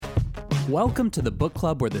Welcome to the book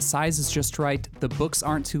club where the size is just right, the books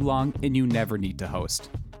aren't too long, and you never need to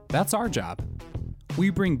host. That's our job.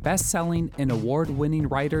 We bring best-selling and award-winning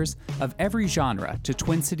writers of every genre to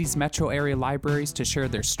Twin Cities metro area libraries to share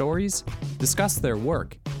their stories, discuss their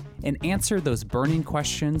work, and answer those burning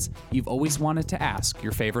questions you've always wanted to ask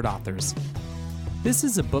your favorite authors. This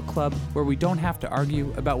is a book club where we don't have to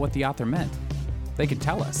argue about what the author meant. They can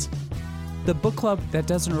tell us. The book club that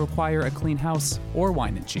doesn't require a clean house or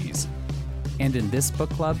wine and cheese. And in this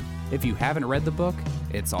book club, if you haven't read the book,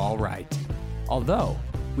 it's all right. Although,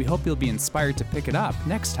 we hope you'll be inspired to pick it up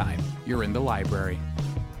next time you're in the library.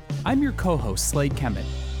 I'm your co-host, Slade Kemet,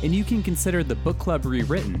 and you can consider the book club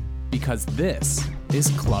rewritten because this is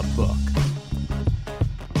Club Book.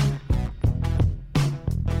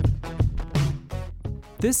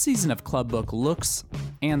 This season of Club Book looks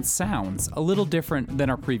and sounds a little different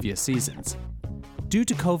than our previous seasons. Due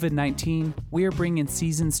to COVID-19, we are bringing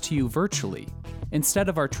seasons to you virtually, instead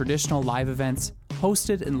of our traditional live events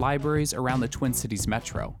hosted in libraries around the Twin Cities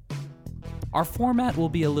metro. Our format will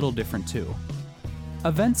be a little different too.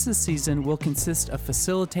 Events this season will consist of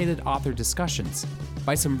facilitated author discussions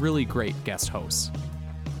by some really great guest hosts,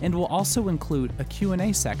 and will also include a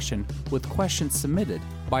Q&A section with questions submitted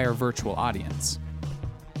by our virtual audience.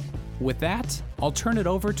 With that, I'll turn it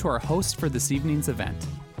over to our host for this evening's event.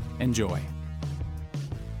 Enjoy.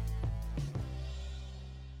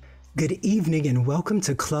 Good evening and welcome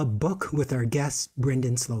to Club Book with our guest,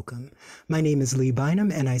 Brendan Slocum. My name is Lee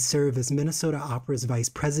Bynum and I serve as Minnesota Opera's Vice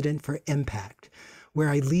President for Impact, where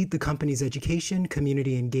I lead the company's education,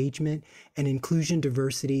 community engagement, and inclusion,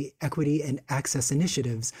 diversity, equity, and access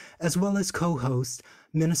initiatives, as well as co-host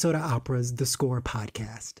Minnesota Opera's The Score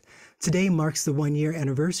podcast. Today marks the one-year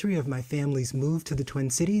anniversary of my family's move to the Twin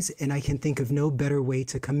Cities, and I can think of no better way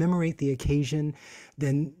to commemorate the occasion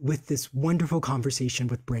than with this wonderful conversation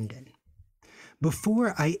with Brendan.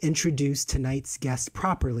 Before I introduce tonight's guest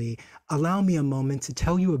properly, allow me a moment to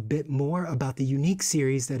tell you a bit more about the unique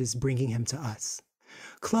series that is bringing him to us.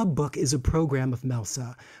 Club Book is a program of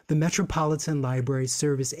MELSA, the Metropolitan Library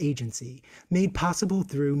Service Agency, made possible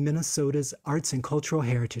through Minnesota's Arts and Cultural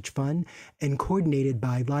Heritage Fund and coordinated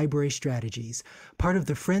by Library Strategies, part of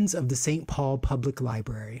the Friends of the St. Paul Public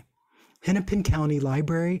Library. Hennepin County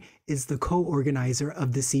Library is the co-organizer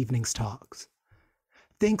of this evening's talks.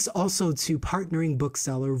 Thanks also to partnering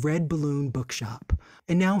bookseller Red Balloon Bookshop.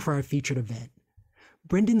 And now for our featured event.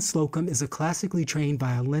 Brendan Slocum is a classically trained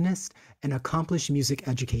violinist and accomplished music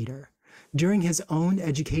educator. During his own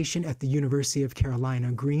education at the University of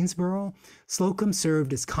Carolina, Greensboro, Slocum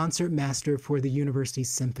served as concertmaster for the university's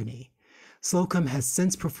symphony. Slocum has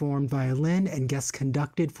since performed violin and guest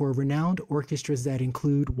conducted for renowned orchestras that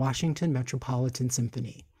include Washington Metropolitan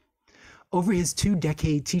Symphony. Over his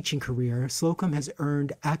 2-decade teaching career, Slocum has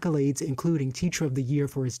earned accolades including Teacher of the Year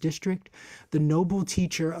for his district, the Noble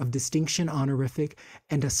Teacher of Distinction honorific,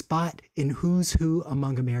 and a spot in Who's Who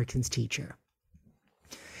Among Americans Teacher.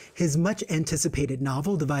 His much-anticipated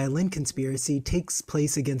novel, The Violin Conspiracy, takes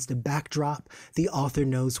place against a backdrop the author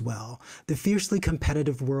knows well, the fiercely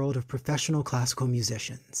competitive world of professional classical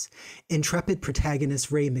musicians. Intrepid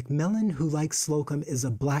protagonist Ray McMillan, who like Slocum is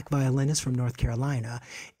a black violinist from North Carolina,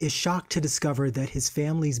 is shocked to discover that his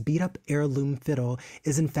family's beat-up heirloom fiddle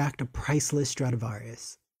is in fact a priceless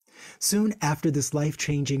Stradivarius. Soon after this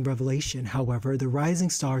life-changing revelation, however, the rising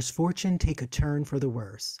star's fortune take a turn for the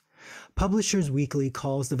worse. Publishers Weekly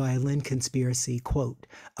calls The Violin Conspiracy, quote,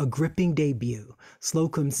 a gripping debut.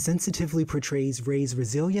 Slocum sensitively portrays Ray's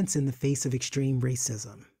resilience in the face of extreme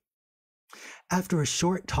racism. After a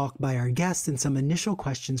short talk by our guests and some initial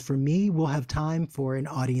questions from me, we'll have time for an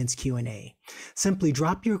audience Q&A. Simply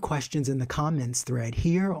drop your questions in the comments thread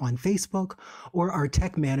here on Facebook, or our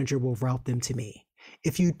tech manager will route them to me.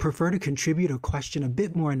 If you'd prefer to contribute a question a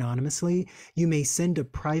bit more anonymously, you may send a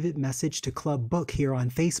private message to Club Book here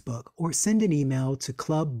on Facebook or send an email to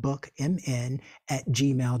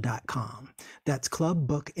clubbookmn@gmail.com. That's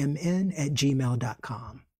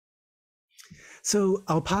clubbookmn@gmail.com. So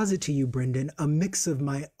I'll posit to you, Brendan, a mix of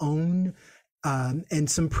my own and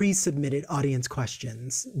some pre-submitted audience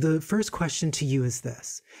questions. The first question to you is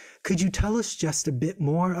this. Could you tell us just a bit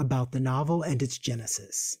more about the novel and its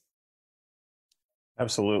genesis?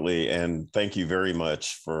 Absolutely. And thank you very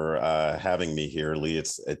much for having me here, Lee.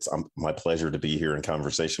 It's my pleasure to be here in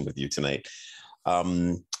conversation with you tonight.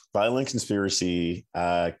 Violin Conspiracy,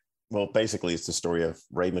 well, basically, it's the story of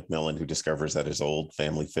Ray McMillan, who discovers that his old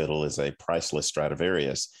family fiddle is a priceless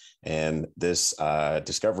Stradivarius. And this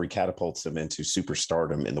discovery catapults him into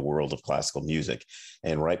superstardom in the world of classical music.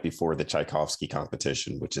 And right before the Tchaikovsky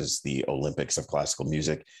competition, which is the Olympics of classical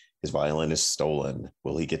music, His violin is stolen.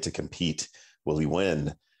 Will he get to compete? Will he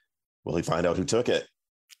win? Will he find out who took it?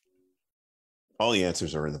 All the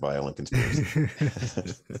answers are in the Violin Conspiracy.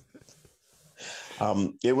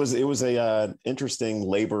 It was a interesting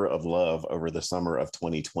labor of love over the summer of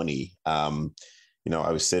 2020. I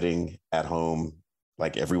was sitting at home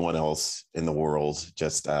like everyone else in the world,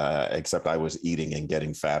 just except I was eating and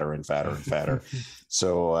getting fatter and fatter and fatter.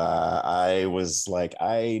 So I was like,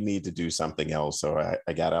 I need to do something else. So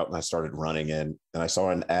I got out and I started running and I saw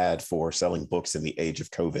an ad for selling books in the age of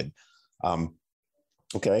COVID.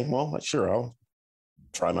 Okay, well, sure, I'll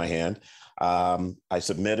try my hand. I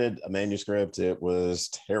submitted a manuscript. It was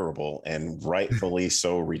terrible and rightfully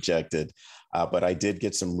so rejected. But I did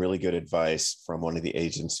get some really good advice from one of the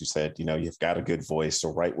agents who said, you've got a good voice,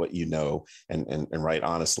 so write what you know and write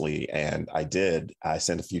honestly. And I did. I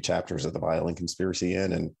sent a few chapters of the Violin Conspiracy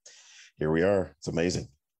in, and here we are. It's amazing.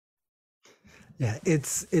 Yeah,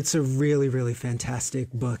 it's a really, really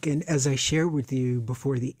fantastic book. And as I shared with you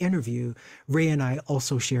before the interview, Ray and I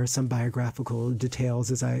also share some biographical details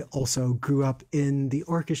as I also grew up in the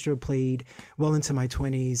orchestra, played well into my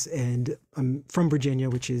 20s, and I'm from Virginia,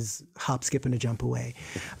 which is hop, skip, and a jump away.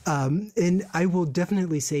 And I will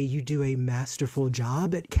definitely say you do a masterful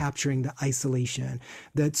job at capturing the isolation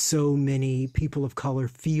that so many people of color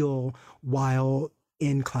feel while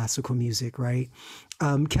in classical music, right?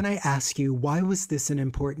 Can I ask you, why was this an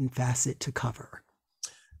important facet to cover?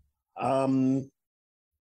 To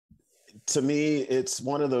me, it's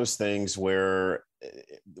one of those things where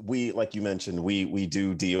we, like you mentioned, we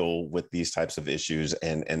do deal with these types of issues,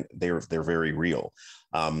 and they're very real.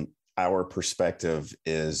 Our perspective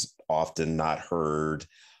is often not heard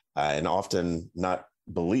and often not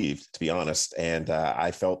believed, to be honest. And I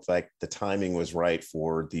felt like the timing was right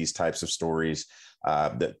for these types of stories.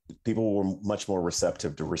 That people were much more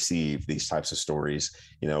receptive to receive these types of stories,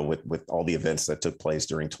 with all the events that took place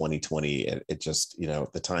during 2020. And it just,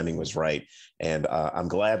 the timing was right. And I'm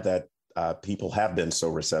glad that people have been so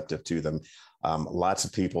receptive to them. Lots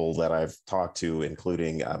of people that I've talked to,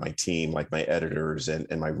 including my team, like my editors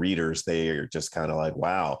and my readers, they are just kind of like,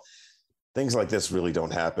 wow, things like this really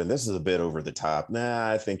don't happen. This is a bit over the top.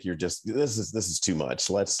 Nah, I think this is too much.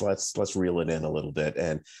 Let's reel it in a little bit.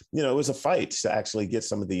 And, it was a fight to actually get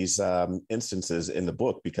some of these instances in the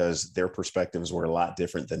book because their perspectives were a lot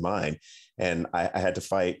different than mine. And I had to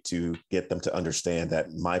fight to get them to understand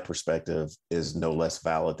that my perspective is no less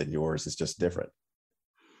valid than yours. It's just different.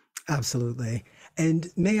 Absolutely. And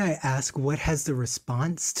may I ask, what has the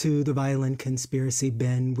response to the Violin Conspiracy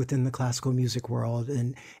been within the classical music world?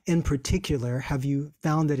 And in particular, have you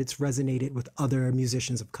found that it's resonated with other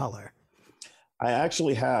musicians of color? I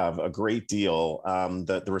actually have a great deal.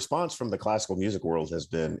 The response from the classical music world has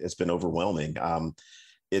been overwhelming.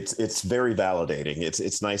 It's very validating.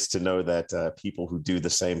 It's nice to know that people who do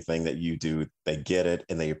the same thing that you do, they get it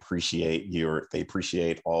and they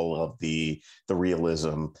appreciate all of the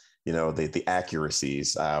realism, the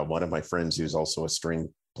accuracies. One of my friends who's also a string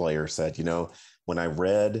player said, when I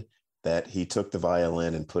read that he took the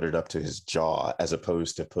violin and put it up to his jaw as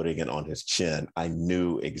opposed to putting it on his chin, I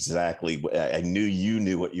knew you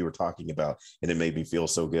knew what you were talking about. And it made me feel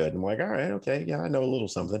so good. I'm like, all right, okay. Yeah, I know a little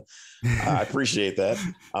something. I appreciate that.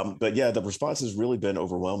 But yeah, the response has really been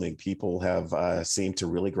overwhelming. People have seemed to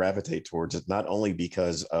really gravitate towards it, not only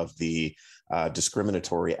because of the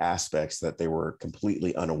discriminatory aspects that they were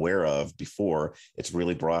completely unaware of before. It's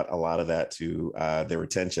really brought a lot of that to their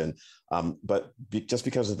attention. But just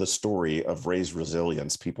because of the story of Ray's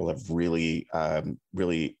resilience, people have really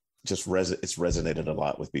just it's resonated a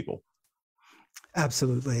lot with people.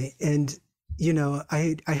 Absolutely. And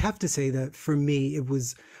I have to say that for me, it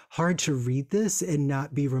was hard to read this and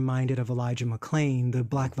not be reminded of Elijah McClain, the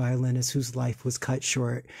Black violinist whose life was cut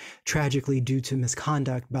short tragically due to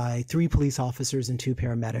misconduct by 3 police officers and 2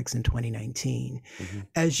 paramedics in 2019. Mm-hmm.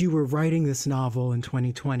 As you were writing this novel in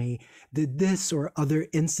 2020, did this or other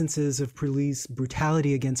instances of police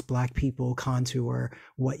brutality against Black people contour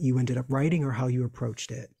what you ended up writing or how you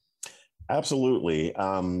approached it? Absolutely.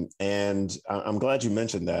 And I'm glad you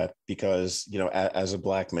mentioned that because, as a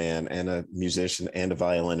Black man and a musician and a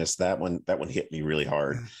violinist, that one hit me really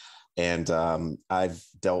hard. And I've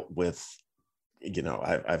dealt with,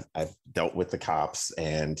 I've dealt with the cops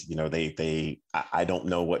and, I don't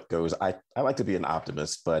know what goes. I like to be an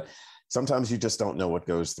optimist, but sometimes you just don't know what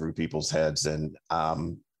goes through people's heads. And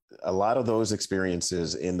a lot of those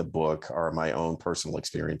experiences in the book are my own personal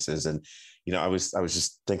experiences. And I was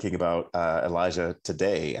just thinking about Elijah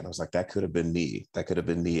today, and I was like, that could have been me. That could have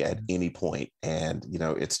been me at any point. And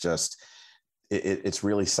it's just, it's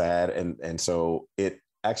really sad. And so it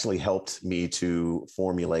actually helped me to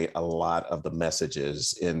formulate a lot of the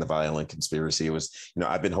messages in the Violin Conspiracy. It was,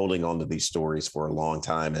 I've been holding on to these stories for a long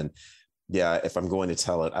time. And yeah, if I'm going to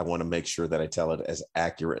tell it, I want to make sure that I tell it as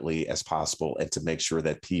accurately as possible and to make sure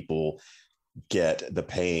that people get the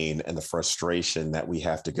pain and the frustration that we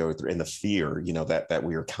have to go through and the fear, that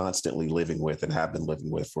we are constantly living with and have been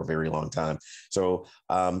living with for a very long time. So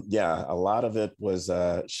yeah, a lot of it was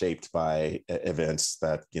shaped by events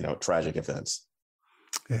tragic events.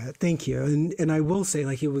 Yeah, thank you. And I will say,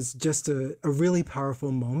 like, it was just a really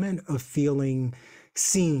powerful moment of feeling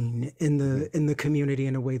seen in the community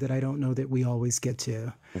in a way that I don't know that we always get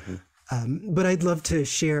to. Mm-hmm. But I'd love to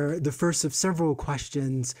share the first of several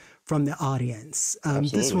questions from the audience.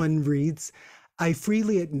 This one reads, I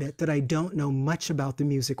freely admit that I don't know much about the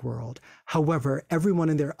music world. However, everyone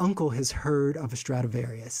and their uncle has heard of a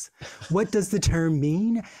Stradivarius. What does the term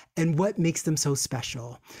mean, and what makes them so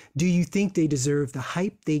special? Do you think they deserve the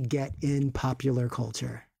hype they get in popular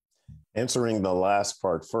culture? Answering the last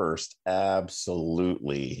part first,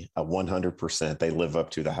 absolutely, 100%. They live up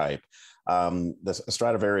to the hype. The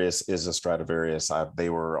Stradivarius is a Stradivarius. They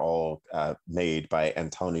were all made by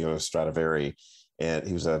Antonio Stradivari, and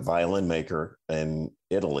he was a violin maker in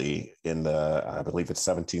Italy in I believe it's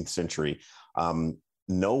 17th century.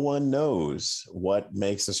 No one knows what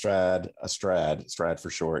makes a Strad for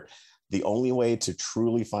short. The only way to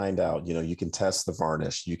truly find out, you can test the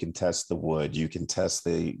varnish, you can test the wood, you can test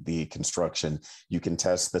the construction, you can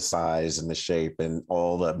test the size and the shape and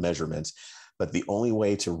all the measurements. But the only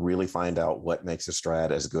way to really find out what makes a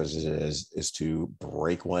Strad as good as it is to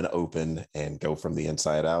break one open and go from the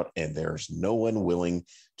inside out. And there's no one willing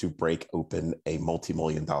to break open a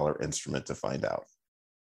multi-million-dollar instrument to find out.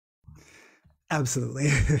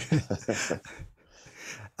 Absolutely.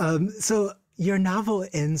 So your novel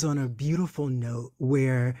ends on a beautiful note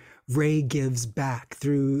where Ray gives back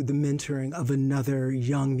through the mentoring of another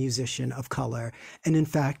young musician of color. And in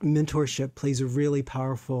fact, mentorship plays a really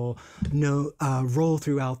powerful role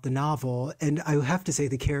throughout the novel. And I have to say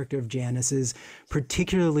the character of Janice is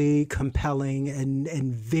particularly compelling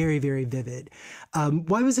and very, very vivid.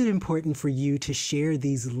 Why was it important for you to share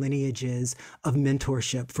these lineages of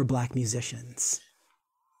mentorship for Black musicians?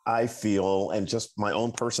 I feel, and just my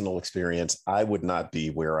own personal experience, I would not be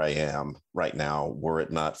where I am right now were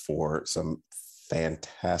it not for some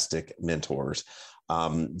fantastic mentors.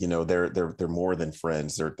 They're more than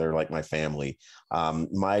friends. They're like my family.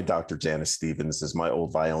 My Dr. Janice Stevens is my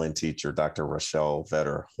old violin teacher, Dr. Rochelle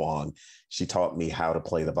Vetter Huang. She taught me how to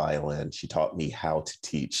play the violin. She taught me how to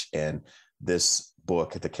teach. And this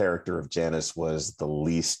book, the character of Janice, was the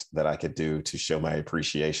least that I could do to show my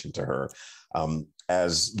appreciation to her.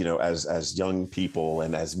 As young people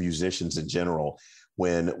and as musicians in general,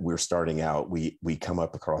 when we're starting out, we come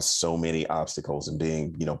up across so many obstacles, and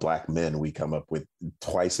being, Black men, we come up with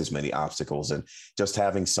twice as many obstacles, and just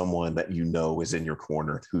having someone that is in your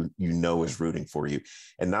corner, who is rooting for you,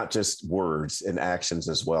 and not just words and actions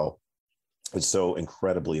as well. It's so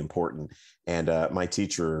incredibly important. And my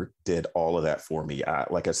teacher did all of that for me.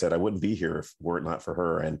 Like I said, I wouldn't be here were it not for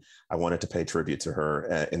her. And I wanted to pay tribute to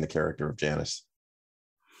her in the character of Janice.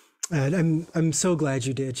 And I'm so glad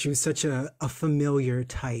you did. She was such a familiar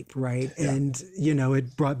type, right? Yeah. And,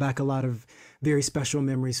 it brought back a lot of very special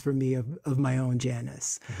memories for me of my own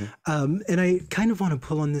Janice. Mm-hmm. And I kind of want to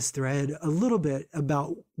pull on this thread a little bit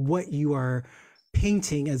about what you are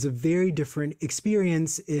painting as a very different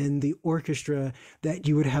experience in the orchestra that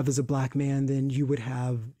you would have as a Black man than you would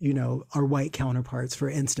have, our white counterparts, for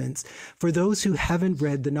instance. For those who haven't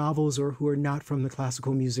read the novels or who are not from the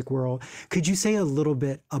classical music world, could you say a little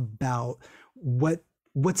bit about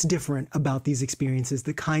what's different about these experiences,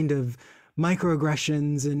 the kind of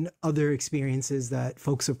microaggressions and other experiences that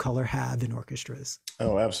folks of color have in orchestras?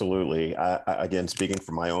 Oh, absolutely. Again, speaking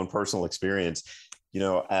from my own personal experience,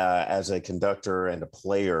 as a conductor and a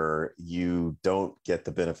player, you don't get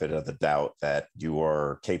the benefit of the doubt that you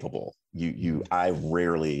are capable. I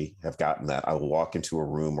rarely have gotten that. I will walk into a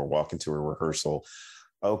room or walk into a rehearsal.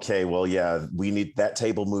 Okay, well, yeah, we need that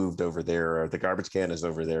table moved over there, or the garbage can is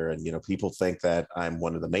over there. And, people think that I'm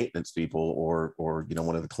one of the maintenance people or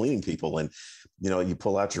one of the cleaning people. And, you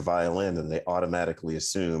pull out your violin and they automatically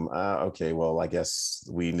assume, okay, well, I guess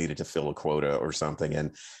we needed to fill a quota or something.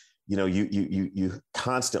 And, you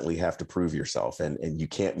constantly have to prove yourself, and you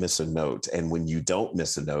can't miss a note. And when you don't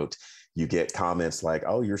miss a note, you get comments like,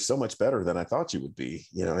 oh, you're so much better than I thought you would be,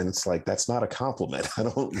 and it's like, that's not a compliment. I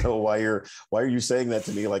don't know why are you saying that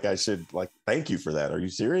to me? Like, I should thank you for that. Are you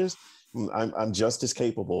serious? I'm just as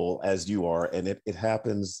capable as you are. And it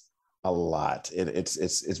happens a lot.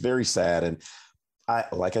 It's very sad. And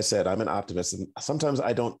Like I said, I'm an optimist, and sometimes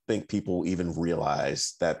I don't think people even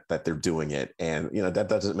realize that they're doing it, and that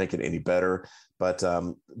doesn't make it any better. But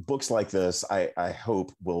books like this, I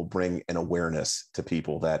hope, will bring an awareness to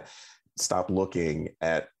people that stop looking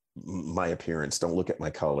at my appearance, don't look at my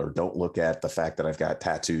color, don't look at the fact that I've got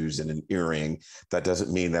tattoos and an earring. That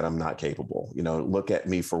doesn't mean that I'm not capable. Look at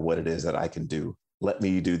me for what it is that I can do. Let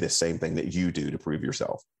me do the same thing that you do to prove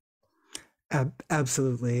yourself.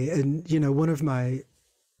 Absolutely. And, one of my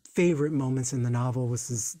favorite moments in the novel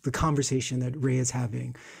was the conversation that Ray is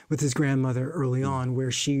having with his grandmother early on,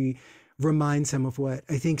 where she reminds him of what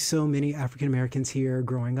I think so many African Americans hear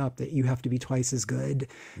growing up, that you have to be twice as good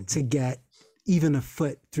to get even a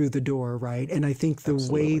foot through the door, right? And I think the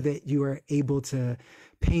way that you are able to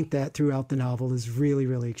paint that throughout the novel is really,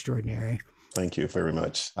 really extraordinary. Thank you very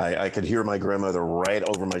much. I could hear my grandmother right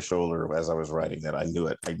over my shoulder as I was writing that. I knew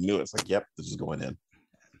it. It's like, yep, this is going in.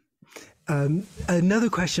 Another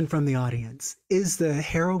question from the audience. Is the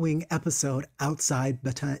harrowing episode Outside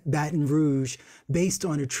Baton Rouge based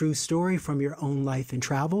on a true story from your own life and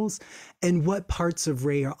travels? And what parts of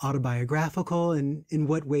Ray are autobiographical, and in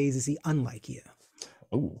what ways is he unlike you?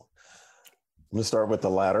 Oh, I'm going to start with the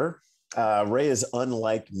latter. Ray is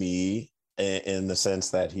unlike me in the sense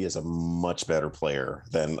that he is a much better player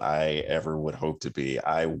than I ever would hope to be.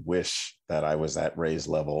 I wish that I was at Ray's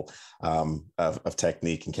level of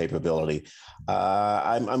technique and capability.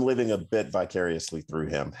 I'm living a bit vicariously through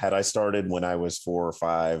him. Had I started when I was 4 or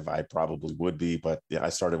 5, I probably would be, but I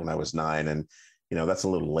started when I was 9, and that's a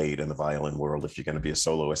little late in the violin world if you're going to be a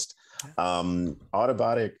soloist.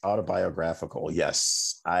 Autobiographical,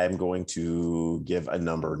 yes. I'm going to give a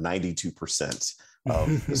number, 92%.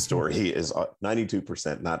 Of the story is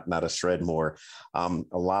 92%, not a shred more. A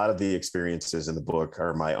lot of the experiences in the book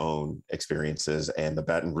are my own experiences, and the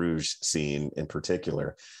Baton Rouge scene in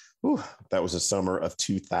particular. That was a summer of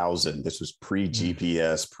 2000. This was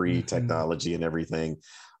pre-GPS, pre-technology and everything.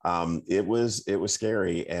 It was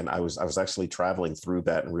scary, and I was actually traveling through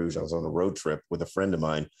Baton Rouge. I was on a road trip with a friend of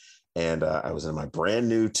mine, and I was in my brand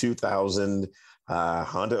new 2000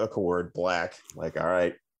 Honda Accord, black. Like, all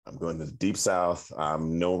right, I'm going to the deep South.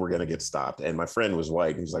 No, we're going to get stopped. And my friend was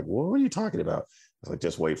white. And he's like, what are you talking about? I was like,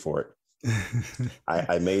 just wait for it.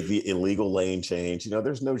 I made the illegal lane change.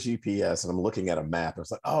 There's no GPS, and I'm looking at a map. I was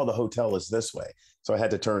like, oh, the hotel is this way. So I had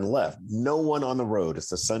to turn left. No one on the road.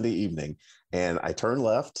 It's a Sunday evening. And I turned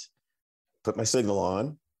left, put my signal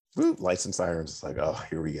on, lights and sirens. It's like, oh,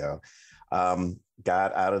 here we go.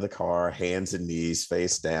 Got out of the car, hands and knees,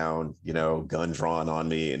 face down, gun drawn on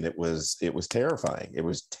me. And it was terrifying. It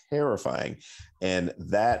was terrifying. And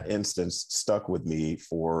that instance stuck with me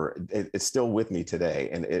it's still with me today.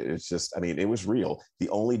 And it's just, it was real. The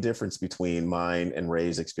only difference between mine and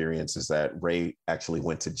Ray's experience is that Ray actually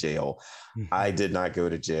went to jail. I did not go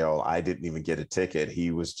to jail. I didn't even get a ticket.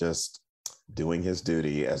 He was just doing his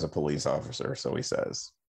duty as a police officer. So he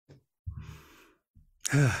says.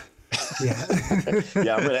 Yeah.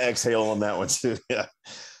 Yeah, I'm going to exhale on that one too. Yeah.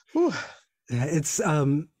 Whew. Yeah, it's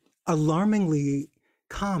alarmingly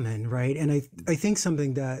common, right? And I think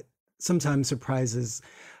something that sometimes surprises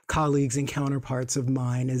colleagues and counterparts of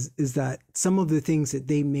mine is that some of the things that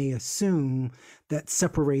they may assume that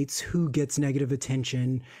separates who gets negative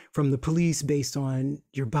attention from the police based on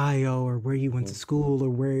your bio or where you went to school or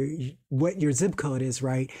what your zip code is,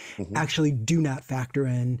 right? Actually do not factor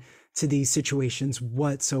in to these situations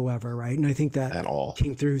whatsoever, right? And I think that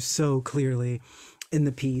came through so clearly in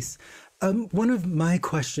the piece. One of my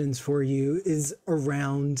questions for you is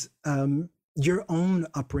around your own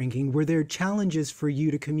upbringing. Were there challenges for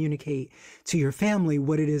you to communicate to your family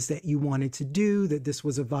what it is that you wanted to do, that this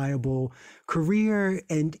was a viable career,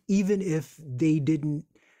 and even if they didn't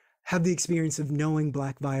have the experience of knowing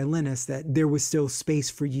Black violinists, that there was still space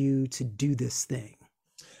for you to do this thing?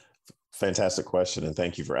 Fantastic question, and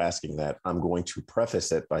thank you for asking that. I'm going to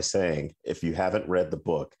preface it by saying, if you haven't read the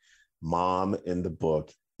book, Mom in the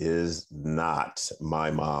book is not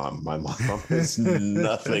my mom. My mom is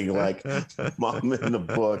nothing like Mom in the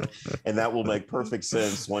book, and that will make perfect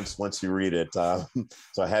sense once you read it. So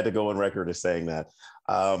I had to go on record as saying that.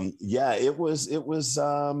 Yeah, it was.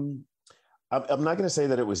 I'm not going to say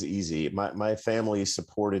that it was easy. My family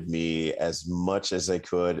supported me as much as they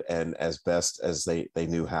could and as best as they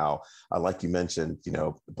knew how. Like you mentioned,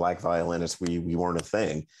 Black violinists, we weren't a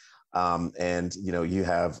thing. And, you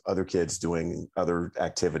have other kids doing other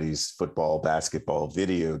activities, football, basketball,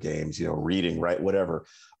 video games, reading, right, whatever.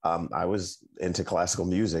 I was into classical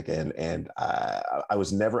music, and I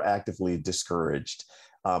was never actively discouraged.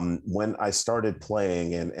 When I started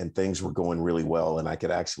playing and things were going really well and I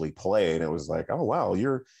could actually play, and it was like, oh, wow,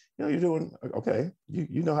 you're doing okay.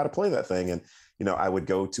 You know how to play that thing. And, I would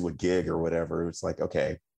go to a gig or whatever. It's like,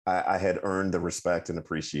 okay, I had earned the respect and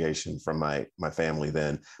appreciation from my family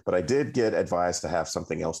then, but I did get advice to have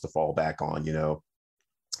something else to fall back on,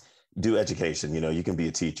 do education. You can be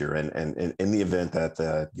a teacher, and in the event that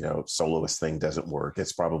the soloist thing doesn't work,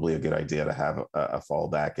 it's probably a good idea to have a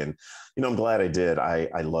fallback. And I'm glad I did.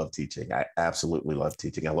 I love teaching. I absolutely love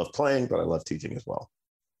teaching. I love playing, but I love teaching as well.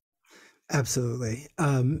 Absolutely.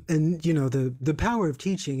 And the power of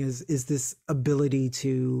teaching is this ability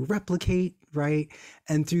to replicate, right?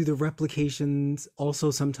 And through the replications, also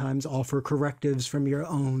sometimes offer correctives from your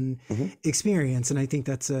own experience. And I think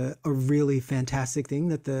that's a really fantastic thing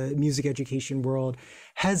that the music education world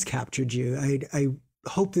has captured you. I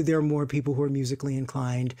hope that there are more people who are musically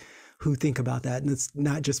inclined who think about that. And it's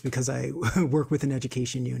not just because I work with an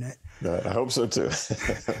education unit. I hope so too.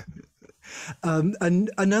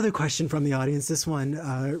 Another question from the audience. This one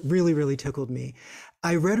really, really tickled me.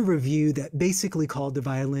 I read a review that basically called The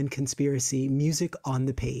Violin Conspiracy music on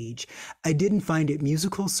the page. I didn't find it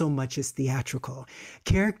musical so much as theatrical.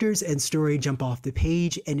 Characters and story jump off the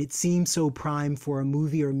page, and it seems so prime for a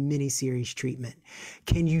movie or miniseries treatment.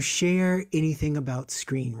 Can you share anything about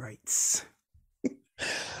screen rights?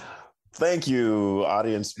 Thank you,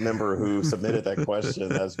 audience member who submitted that question.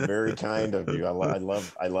 That's very kind of you. I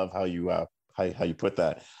love how you how you put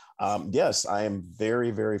that. Yes, I am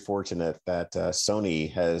very, very fortunate that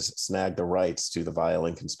Sony has snagged the rights to The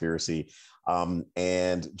Violin Conspiracy,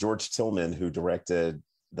 and George Tillman, who directed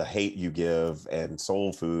The Hate U Give and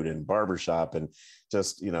Soul Food and Barbershop and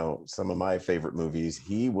just some of my favorite movies.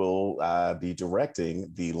 He will be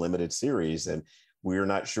directing the limited series, and we're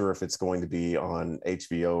not sure if it's going to be on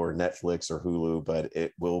HBO or Netflix or Hulu, but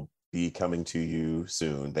it will be coming to you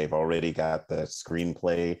soon. They've already got the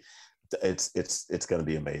screenplay. It's going to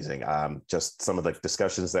be amazing. Just some of the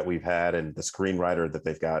discussions that we've had, and the screenwriter that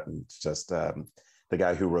they've gotten, just the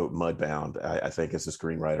guy who wrote Mudbound, I think is the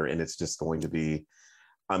screenwriter, and it's just going to be.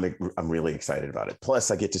 I'm really excited about it. Plus,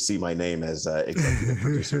 I get to see my name as executive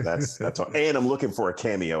producer. That's all. And I'm looking for a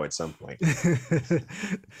cameo at some point.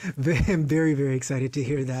 I'm very, very excited to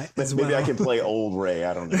hear that. Maybe I can play old Ray.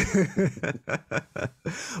 I don't know.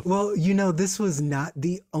 Well, this was not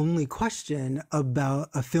the only question about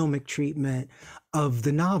a filmic treatment of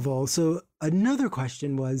the novel. So another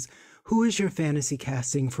question was, who is your fantasy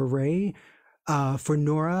casting for Ray, for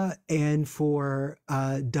Nora, and for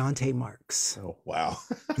Dante Marks? Oh, wow.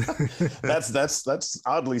 that's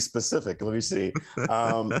oddly specific. Let me see.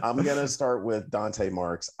 I'm gonna start with Dante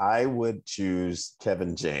Marks. I would choose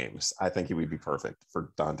Kevin James. I think he would be perfect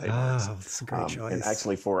for Dante Marks. Oh, that's a great choice. And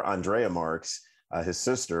actually for Andrea Marks, his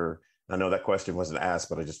sister, I know that question wasn't asked,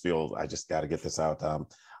 but I just feel I just got to get this out.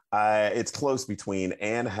 It's close between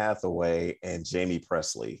Anne Hathaway and Jamie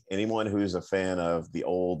Presley. Anyone who's a fan of the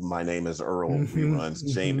old My Name is Earl reruns,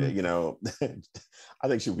 Jamie, I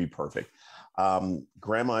think she would be perfect.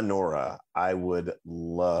 Grandma Nora, I would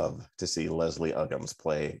love to see Leslie Uggams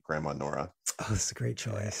play Grandma Nora. Oh, that's a great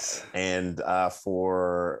choice. And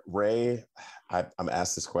for Ray, I'm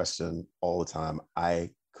asked this question all the time. I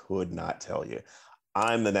could not tell you.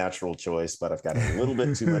 I'm the natural choice, but I've got a little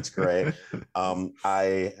bit too much gray.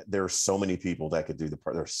 There are so many people that could do the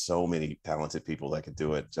part. There's so many talented people that could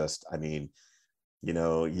do it.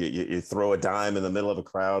 You throw a dime in the middle of a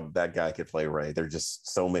crowd, that guy could play Ray. There are just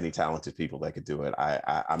so many talented people that could do it.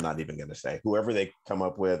 I'm not even going to say. Whoever they come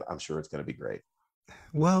up with, I'm sure it's going to be great.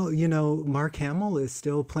 Well, Mark Hamill is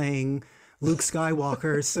still playing Luke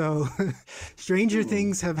Skywalker, so stranger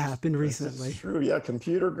things have happened recently. That's true, yeah,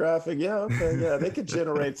 computer graphic, yeah, okay, yeah, they could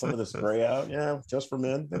generate some of this gray out, yeah, just for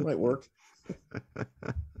men, that might work.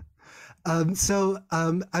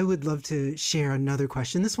 I would love to share another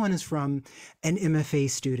question. This one is from an MFA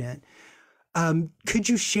student. Could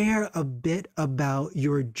you share a bit about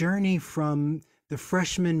your journey from the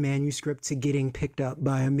freshman manuscript to getting picked up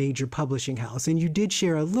by a major publishing house? And you did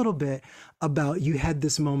share a little bit about you had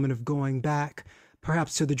this moment of going back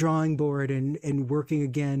perhaps to the drawing board and working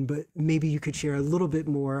again, but maybe you could share a little bit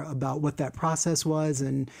more about what that process was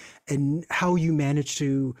and how you managed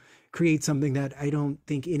to create something that I don't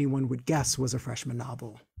think anyone would guess was a freshman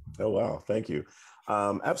novel. Oh, wow. Thank you.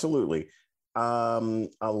 Absolutely. A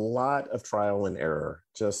lot of trial and error,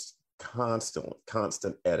 just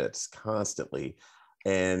constant edits, constantly,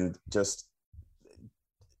 and just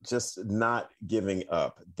not giving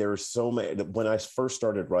up. There's so many. When I first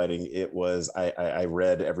started writing, it was I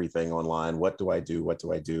read everything online. What do I do? What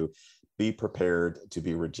do I do? Be prepared to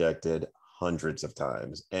be rejected hundreds of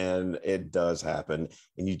times, and it does happen,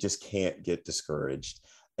 and you just can't get discouraged.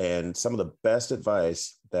 And some of the best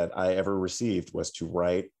advice that I ever received was to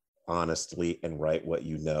write honestly and write what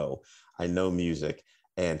you know. I know music,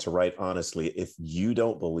 and to write honestly. If you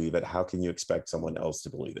don't believe it, how can you expect someone else to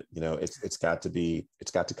believe it? It's got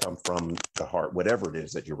to come from the heart, whatever it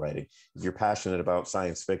is that you're writing. If you're passionate about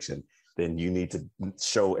science fiction, then you need to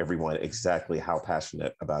show everyone exactly how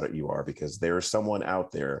passionate about it you are, because there's someone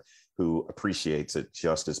out there who appreciates it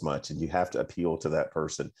just as much, and you have to appeal to that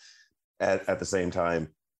person. At the same time,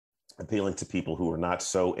 appealing to people who are not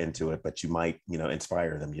so into it, but you might,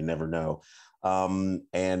 inspire them. You never know.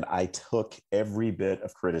 And I took every bit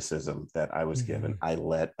of criticism that I was given. I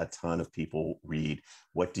let a ton of people read.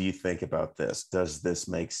 What do you think about this? Does this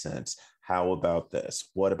make sense? How about this?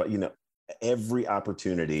 What about, every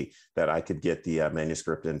opportunity that I could get the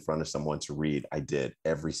manuscript in front of someone to read, I did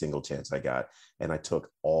every single chance I got. And I took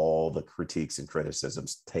all the critiques and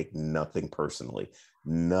criticisms, take nothing personally.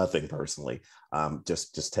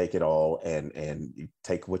 Just take it all and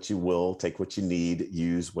take what you will, take what you need,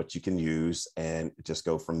 use what you can use, and just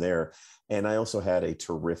go from there. And I also had a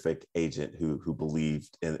terrific agent who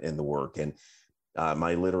believed in the work. And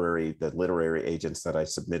the literary agents that I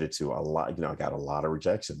submitted to, a lot, I got a lot of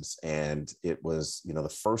rejections, and it was,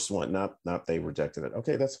 the first one, not they rejected it.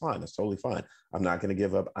 Okay, that's fine. That's totally fine. I'm not going to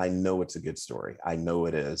give up. I know it's a good story. I know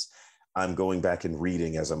it is. I'm going back and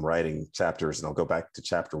reading as I'm writing chapters, and I'll go back to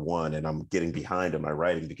chapter 1, and I'm getting behind in my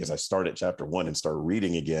writing because I started chapter 1 and start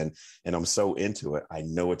reading again, and I'm so into it. I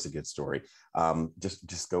know it's a good story.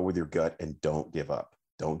 Just go with your gut and don't give up.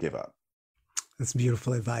 Don't give up. That's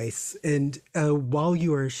beautiful advice. And while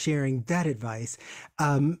you are sharing that advice,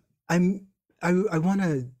 I want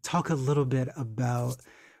to talk a little bit about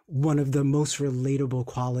one of the most relatable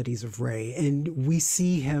qualities of Ray. And we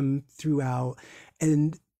see him throughout,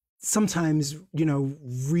 and sometimes,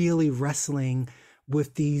 really wrestling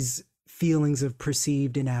with these feelings of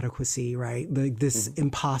perceived inadequacy, right? Like this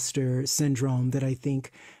imposter syndrome that I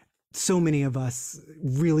think so many of us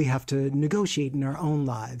really have to negotiate in our own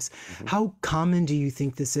lives. How common do you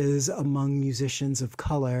think this is among musicians of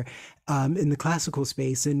color in the classical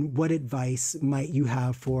space? And what advice might you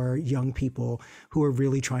have for young people who are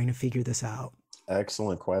really trying to figure this out?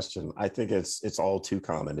 Excellent question. I think it's all too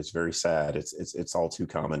common. It's very sad. It's all too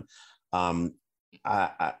common.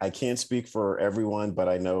 I can't speak for everyone, but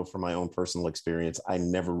I know from my own personal experience, I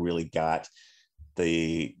never really got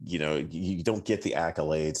you don't get the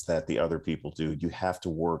accolades that the other people do. You have to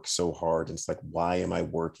work so hard. And it's like, why am I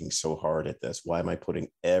working so hard at this? Why am I putting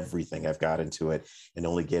everything I've got into it and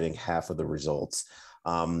only getting half of the results?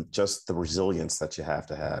 Just the resilience that you have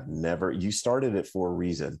to have. You started it for a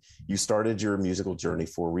reason. You started your musical journey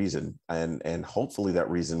for a reason. And hopefully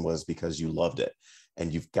that reason was because you loved it.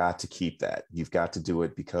 And you've got to keep that. You've got to do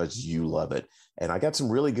it because you love it. And I got some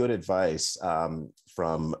really good advice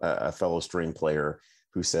from a fellow string player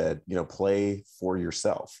who said, play for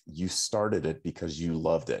yourself. You started it because you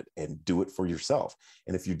loved it, and do it for yourself.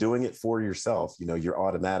 And if you're doing it for yourself, you're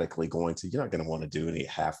automatically you're not going to want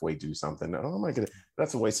to do something. Oh my goodness,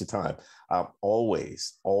 that's a waste of time.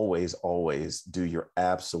 Always, always, always do your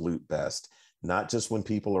absolute best. Not just when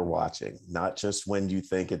people are watching, not just when you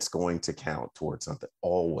think it's going to count towards something,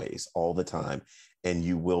 always, all the time. And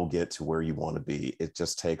you will get to where you want to be. It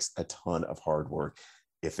just takes a ton of hard work.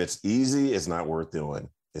 If it's easy, it's not worth doing.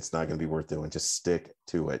 It's not going to be worth doing. Just stick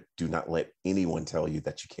to it. Do not let anyone tell you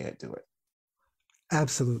that you can't do it.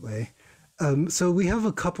 Absolutely. So we have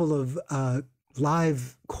a couple of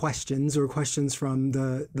live questions or questions from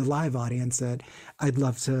the live audience that I'd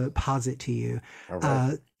love to posit to you. All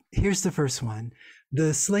right. Here's the first one.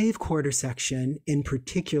 The slave quarter section, in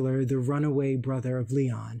particular, the runaway brother of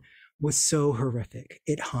Leon, was so horrific.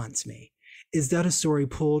 It haunts me. Is that a story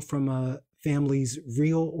pulled from a family's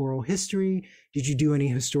real oral history? Did you do any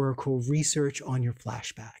historical research on your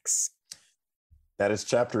flashbacks? That is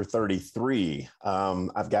chapter 33.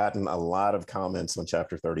 I've gotten a lot of comments on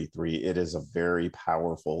chapter 33. It is a very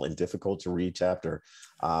powerful and difficult to read chapter.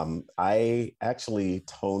 I actually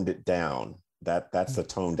toned it down. That's the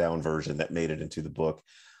toned down version that made it into the book.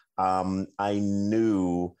 I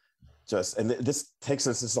knew and this takes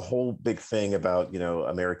us, this is a whole big thing about,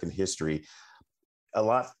 American history. A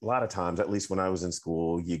lot of times, at least when I was in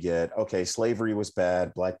school, you get, okay, slavery was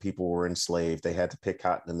bad. Black people were enslaved. They had to pick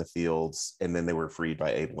cotton in the fields, and then they were freed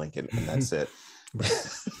by Abe Lincoln, and that's it.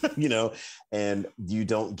 And you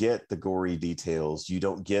don't get the gory details. You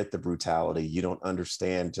don't get the brutality. You don't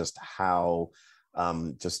understand just how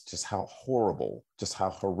just how horrible, just how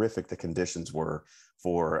horrific the conditions were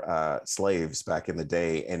for slaves back in the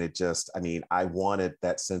day. And it just, I mean, I wanted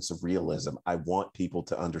that sense of realism. I want people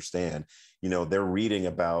to understand, they're reading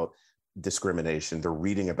about discrimination, they're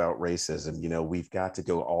reading about racism. We've got to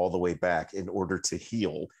go all the way back in order to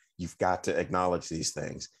heal. You've got to acknowledge these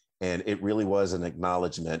things. And it really was an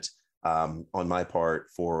acknowledgement on my part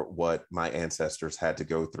for what my ancestors had to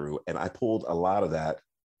go through. And I pulled a lot of that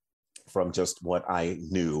from just what I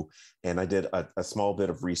knew. And I did a small bit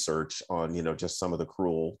of research on, just some of the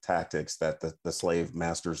cruel tactics that the slave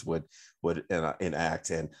masters would enact.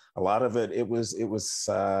 And a lot of it,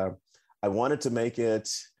 I wanted to make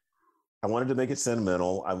it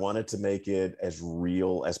sentimental. I wanted to make it as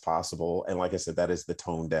real as possible. And like I said, that is the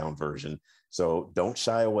toned down version. So don't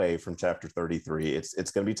shy away from chapter 33. It's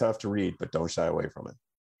going to be tough to read, but don't shy away from it.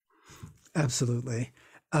 Absolutely.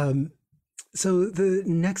 So the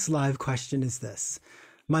next live question is this.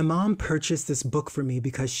 My mom purchased this book for me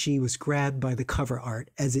because she was grabbed by the cover art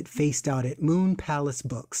as it faced out at Moon Palace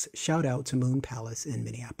Books. Shout out to Moon Palace in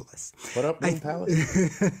Minneapolis. What up, Moon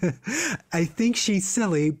Palace? I think she's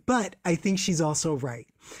silly, but I think she's also right.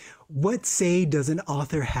 What say does an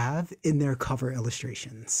author have in their cover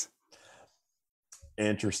illustrations?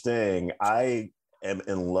 Interesting. I am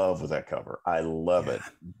in love with that cover. I love it.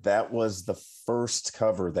 That was the first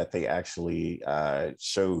cover that they actually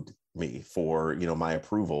showed me for, my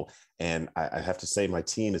approval. And I have to say, my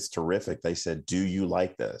team is terrific. They said, do you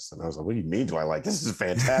like this? And I was like, what do you mean, do I like this? This is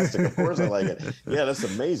fantastic. Of course I like it. Yeah, that's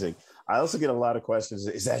amazing. I also get a lot of questions.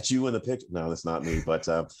 Is that you in the picture? No, that's not me. But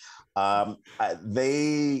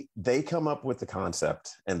they come up with the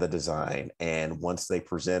concept and the design. And once they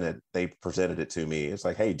presented it to me. It's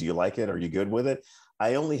like, hey, do you like it? Are you good with it?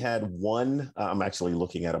 I only had one. I'm actually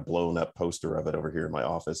looking at a blown up poster of it over here in my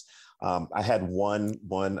office. I had one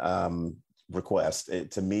request.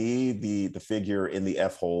 To me, the figure in the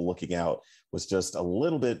F hole looking out was just a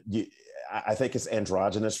little bit. I think it's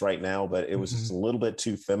androgynous right now, but it was just a little bit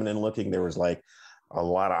too feminine looking. There was like a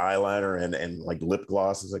lot of eyeliner and like lip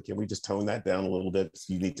gloss. Is like, can we just tone that down a little bit?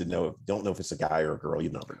 You need to know. Don't know if it's a guy or a girl.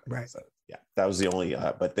 Right. So, yeah, that was the only.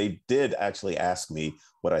 But they did actually ask me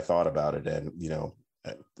what I thought about it, and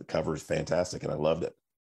the cover is fantastic, and I loved it.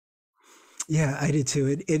 Yeah, I did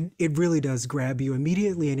too. It really does grab you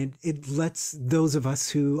immediately, and it lets those of us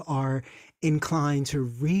who are inclined to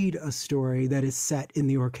read a story that is set in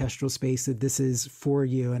the orchestral space that this is for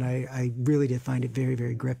you. And I really did find it very,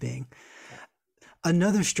 very gripping.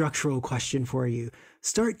 Another structural question for you.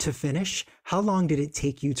 Start to finish, how long did it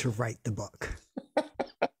take you to write the book?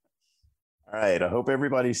 All right. I hope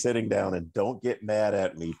everybody's sitting down and don't get mad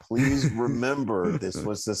at me. Please remember, this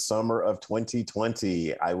was the summer of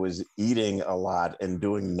 2020. I was eating a lot and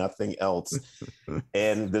doing nothing else.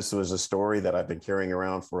 And this was a story that I've been carrying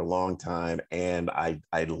around for a long time, and I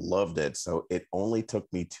loved it. So it only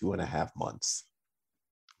took me 2.5 months.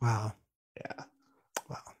 Wow. Yeah.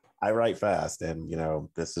 Wow. I write fast, and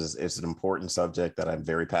it's an important subject that I'm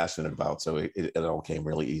very passionate about. So it all came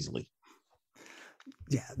really easily.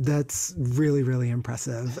 Yeah, that's really, really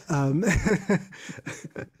impressive.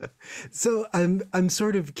 So I'm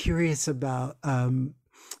sort of curious about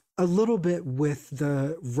a little bit with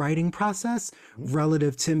the writing process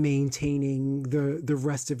relative to maintaining the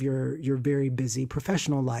rest of your very busy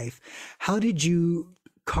professional life. How did you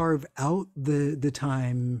carve out the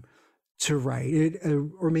time to write it?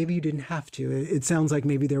 Or maybe you didn't have to. It sounds like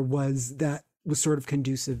maybe there was sort of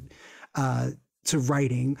conducive to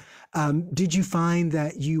writing. Did you find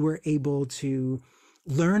that you were able to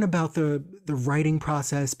learn about the writing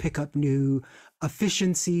process, pick up new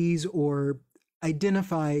efficiencies, or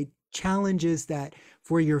identify challenges that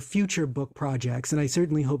for your future book projects, and I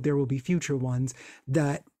certainly hope there will be future ones,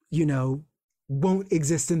 that, won't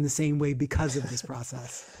exist in the same way because of this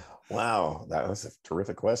process? Wow, that was a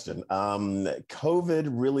terrific question. COVID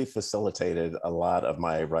really facilitated a lot of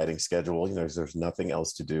my writing schedule. There's nothing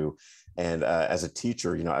else to do. And as a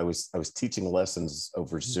teacher, I was teaching lessons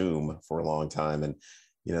over Zoom for a long time, and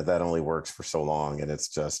that only works for so long. And it's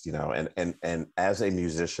just and as a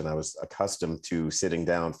musician, I was accustomed to sitting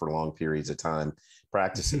down for long periods of time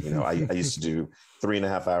practicing. I used to do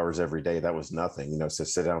 3.5 hours every day. That was nothing. So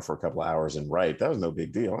sit down for a couple of hours and write. That was no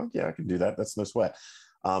big deal. Yeah, I can do that. That's no sweat.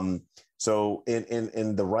 So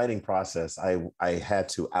in the writing process, I had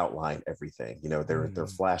to outline everything. There are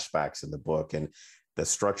flashbacks in the book, and the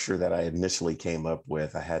structure that I initially came up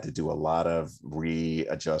with, I had to do a lot of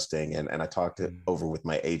readjusting, and I talked it over with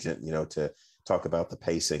my agent, to talk about the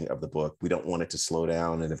pacing of the book. We don't want it to slow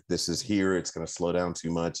down. And if this is here, it's going to slow down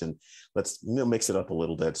too much. And let's mix it up a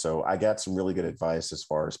little bit. So I got some really good advice as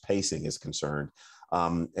far as pacing is concerned.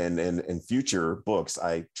 And in future books,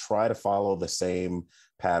 I try to follow the same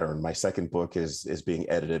pattern. My second book is being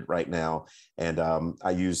edited right now. And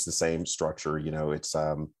I use the same structure.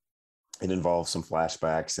 It involves some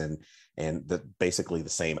flashbacks and basically the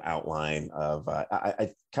same outline of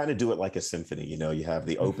I kind of do it like a symphony. You have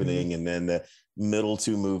the opening and then the middle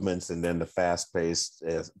two movements and then the fast paced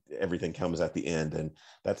everything comes at the end. And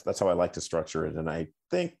that's how I like to structure it. And I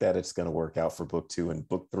think that it's going to work out for book 2, and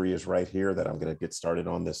book 3 is right here that I'm going to get started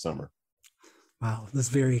on this summer. Wow, that's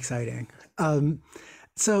very exciting.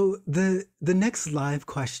 So the next live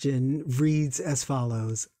question reads as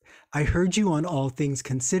follows. I heard you on All Things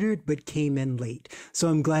Considered, but came in late, so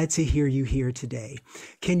I'm glad to hear you here today.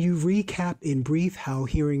 Can you recap in brief how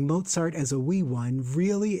hearing Mozart as a wee one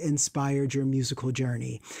really inspired your musical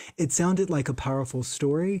journey? It sounded like a powerful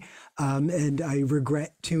story, and I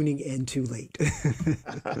regret tuning in too late.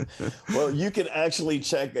 Well, you can actually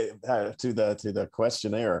check to the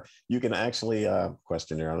questionnaire. You can actually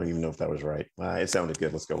questionnaire. I don't even know if that was right. It sounded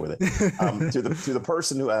good. Let's go with it. To the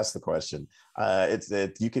person who asked the question,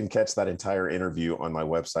 you can catch that entire interview on my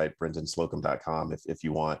website, brendanslocum.com, if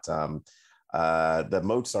you want. The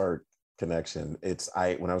Mozart connection.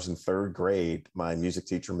 When I was in 3rd grade, my music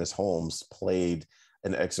teacher, Miss Holmes, played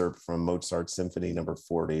an excerpt from Mozart's Symphony Number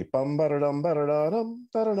 40.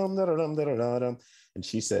 And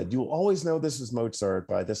she said, "You will always know this is Mozart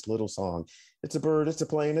by this little song. It's a bird, it's a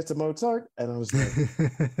plane, it's a Mozart." And I was like,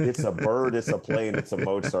 it's a bird, it's a plane, it's a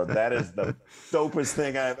Mozart. That is the dopest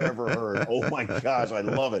thing I've ever heard. Oh my gosh, I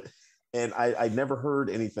love it. And I'd never heard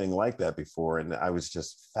anything like that before. And I was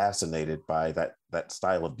just fascinated by that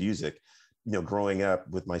style of music. Growing up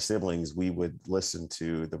with my siblings, we would listen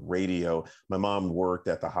to the radio. My mom worked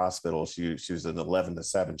at the hospital. She was an 11 to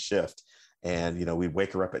 7 shift. And, we'd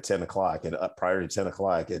wake her up at 10 o'clock, and up prior to 10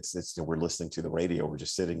 o'clock, we're listening to the radio. We're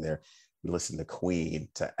just sitting there. We listened to Queen,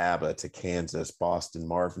 to ABBA, to Kansas, Boston,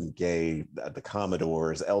 Marvin Gaye, the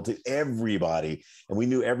Commodores, LT, everybody. And we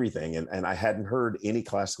knew everything. And I hadn't heard any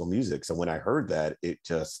classical music. So when I heard that, it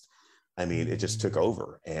just took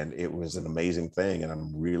over, and it was an amazing thing. And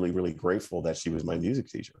I'm really, really grateful that she was my music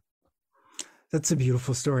teacher. That's a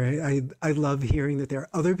beautiful story. I love hearing that there are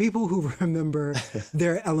other people who remember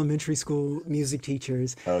their elementary school music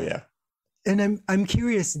teachers. Oh yeah. And I'm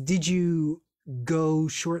curious, did you go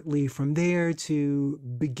shortly from there to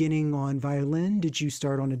beginning on violin? Did you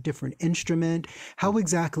start on a different instrument? How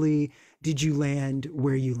exactly did you land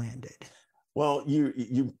where you landed? Well,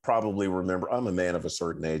 you probably remember, I'm a man of a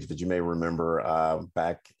certain age, but you may remember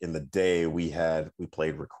back in the day, we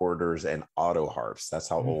played recorders and auto harps. That's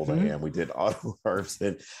how old I am. We did auto harps,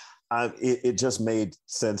 and it just made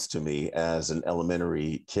sense to me as an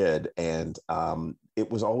elementary kid. And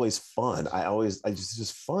it was always fun.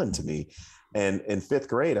 Just fun to me. And in 5th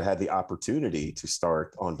grade, I had the opportunity to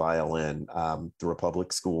start on violin through a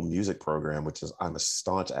public school music program, I'm a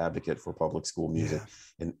staunch advocate for public school music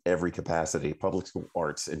in every capacity, public school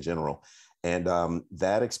arts in general. And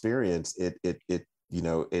that experience, it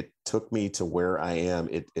took me to where I am.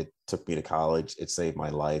 It took me to college. It saved my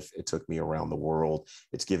life. It took me around the world.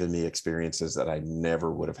 It's given me experiences that I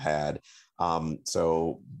never would have had.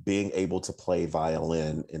 So being able to play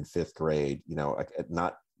violin in 5th grade,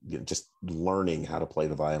 just learning how to play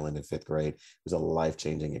the violin in 5th grade was a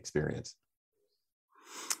life-changing experience.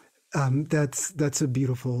 That's a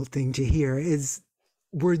beautiful thing to hear.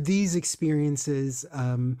 Were these experiences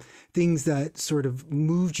things that sort of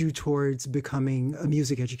moved you towards becoming a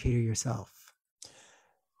music educator yourself?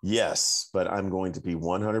 Yes, but I'm going to be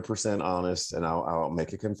 100% honest, and I'll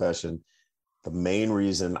make a confession. The main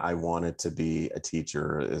reason I wanted to be a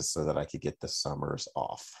teacher is so that I could get the summers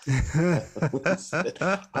off. I'm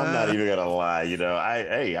not even gonna lie,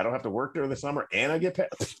 I don't have to work during the summer and I get paid.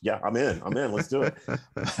 Yeah, I'm in. Let's do it.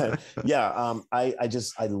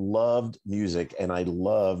 I loved music, and I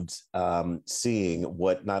loved seeing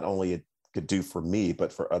what not only it could do for me,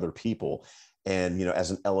 but for other people. And,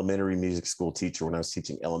 as an elementary music school teacher, when I was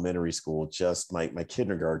teaching elementary school, just my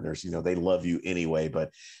kindergartners, they love you anyway,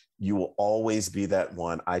 but you will always be that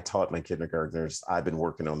one. I taught my kindergartners, I've been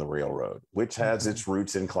working on the railroad, which has its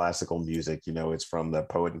roots in classical music. It's from the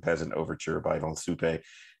Poet and Peasant Overture by Von Suppe.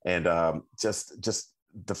 And just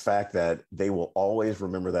the fact that they will always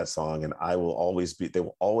remember that song, and they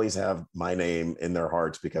will always have my name in their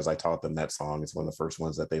hearts because I taught them that song. It's one of the first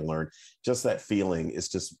ones that they learned. Just that feeling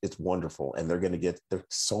is it's wonderful. And there's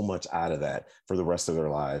so much out of that for the rest of their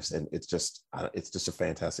lives. And it's just a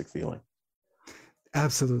fantastic feeling.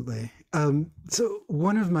 Absolutely. So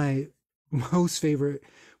one of my most favorite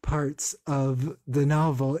parts of the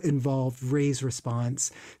novel involved Ray's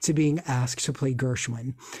response to being asked to play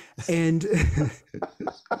Gershwin. And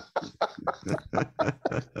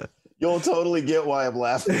You'll totally get why I'm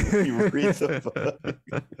laughing when you read the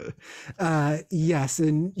book. Yes.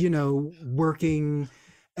 And, working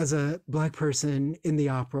as a Black person in the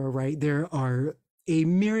opera, right, there are a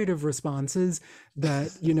myriad of responses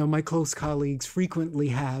that, my close colleagues frequently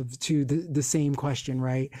have to the same question,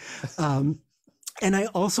 right? And I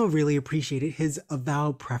also really appreciated his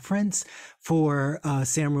avowed preference for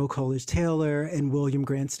Samuel Coleridge Taylor and William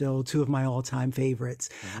Grant Still, two of my all-time favorites.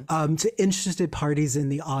 To interested parties in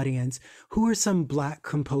the audience, who are some Black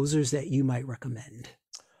composers that you might recommend?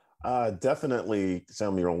 Definitely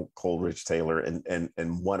Samuel Coleridge Taylor, and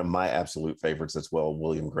one of my absolute favorites as well,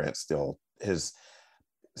 William Grant Still. His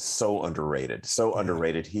so underrated.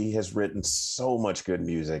 He has written so much good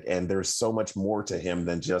music, and there's so much more to him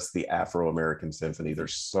than just the Afro-American Symphony.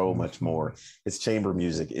 There's so much more. His chamber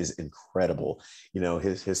music is incredible.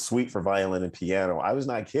 His suite for violin and piano, I was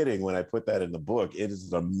not kidding when I put that in the book. It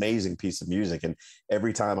is an amazing piece of music, and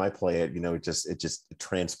every time I play it, it just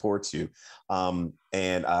transports you.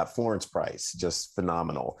 And Florence Price, just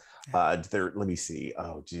phenomenal. Let me see.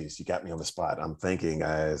 Oh geez, you got me on the spot. I'm thinking,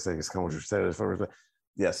 I think it's Coleridge Taylor.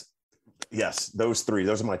 Yes, those three.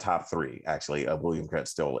 Those are my top three, actually. William Grant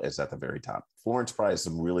Still is at the very top. Florence Price,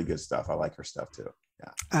 some really good stuff. I like her stuff too.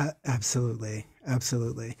 Yeah. Absolutely.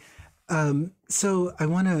 So I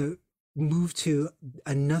want to move to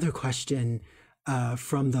another question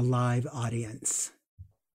from the live audience.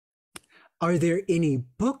 Are there any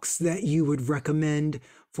books that you would recommend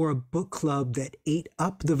for a book club that ate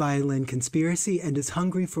up the Violin Conspiracy and is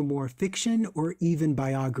hungry for more fiction or even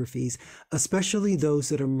biographies, especially those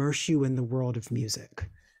that immerse you in the world of music?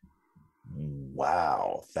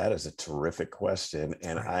 Wow, that is a terrific question.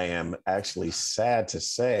 And I am actually sad to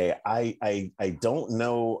say I don't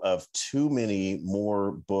know of too many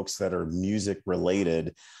more books that are music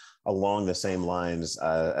related along the same lines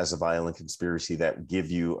as A Violin Conspiracy that give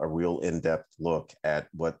you a real in-depth look at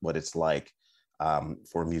what it's like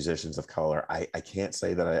for musicians of color. I can't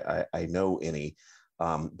say that I know any,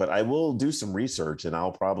 but I will do some research, and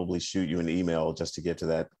I'll probably shoot you an email just to get to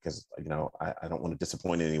that, because I don't want to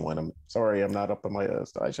disappoint anyone. I'm sorry, I'm not up on my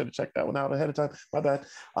I should have checked that one out ahead of time. My bad.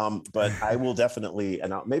 But I will definitely,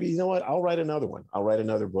 and maybe, I'll write another one. I'll write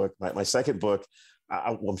another book. My second book,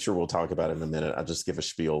 I'm sure we'll talk about it in a minute. I'll just give a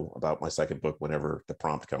spiel about my second book whenever the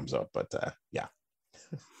prompt comes up. But yeah.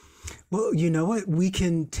 Well, you know what? We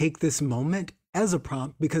can take this moment as a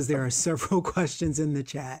prompt, because there are several questions in the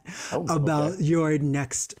chat about your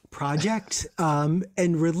next project. And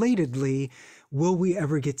relatedly, will we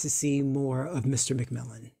ever get to see more of Mr.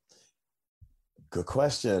 McMillan? Good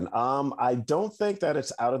question. I don't think that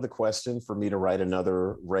it's out of the question for me to write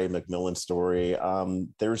another Ray McMillan story.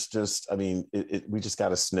 There's just, we just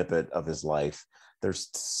got a snippet of his life. There's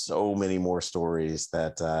so many more stories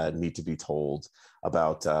that need to be told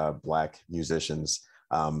about Black musicians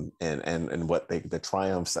and what the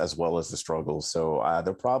triumphs as well as the struggles. So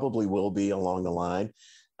there probably will be along the line.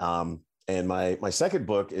 And my second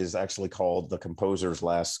book is actually called The Composer's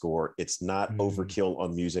Last Score. It's not overkill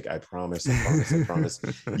on music. I promise. I promise.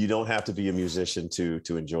 You don't have to be a musician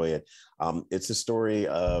to enjoy it. It's a story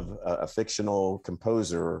of a fictional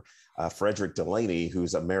composer, Frederick Delaney,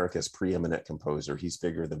 who's America's preeminent composer. He's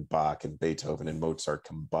bigger than Bach and Beethoven and Mozart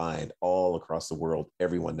combined all across the world.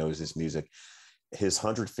 Everyone knows his music. His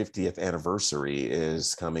 150th anniversary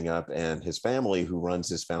is coming up, and his family, who runs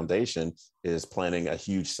his foundation, is planning a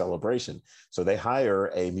huge celebration. So they hire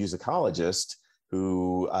a musicologist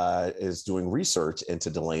who is doing research into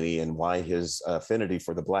Delaney and why his affinity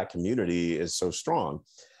for the Black community is so strong.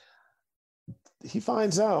 He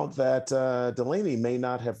finds out that Delaney may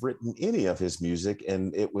not have written any of his music,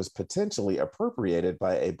 and it was potentially appropriated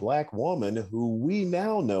by a Black woman who we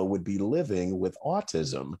now know would be living with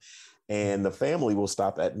autism. And the family will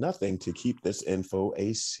stop at nothing to keep this info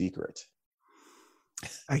a secret.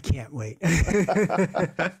 I can't wait.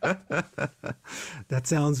 That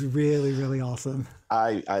sounds really, really awesome.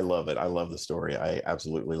 I love it. I love the story. I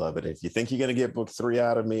absolutely love it. If you think you're going to get book 3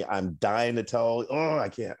 out of me, I'm dying to tell. Oh, I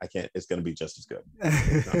can't. It's going to be just as good.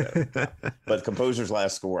 But Composer's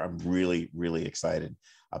Last Score, I'm really, really excited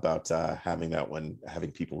about having that one,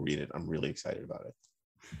 having people read it. I'm really excited about it.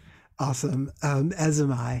 Awesome. As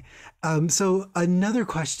am I. So another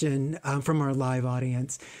question from our live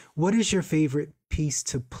audience. What is your favorite piece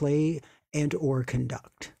to play and or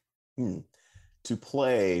conduct? to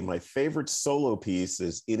play, my favorite solo piece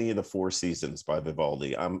is Any of the Four Seasons by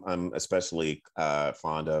Vivaldi. I'm especially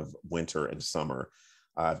fond of Winter and Summer.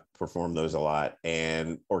 I've performed those a lot.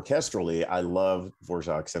 And orchestrally, I love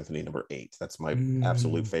Dvorak Symphony Number 8. That's my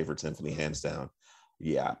absolute favorite symphony, hands down.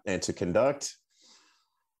 Yeah. And to conduct,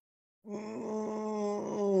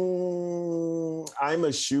 I'm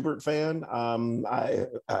a Schubert fan.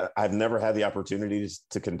 I've never had the opportunity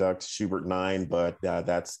to conduct Schubert 9, but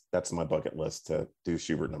that's my bucket list, to do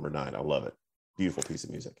Schubert number 9. I love it. Beautiful piece of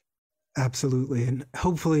music. Absolutely. And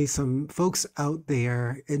hopefully some folks out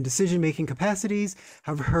there in decision-making capacities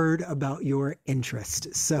have heard about your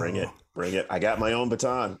interest. So bring it. I got my own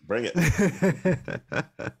baton. Bring it.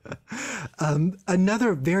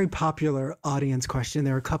 Another very popular audience question.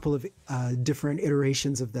 There are a couple of different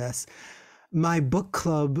iterations of this. My book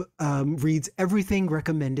club reads everything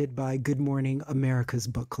recommended by Good Morning America's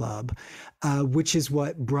book club, which is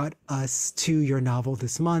what brought us to your novel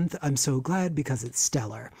this month. I'm so glad because it's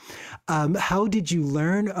stellar. How did you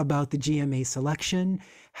learn about the GMA selection?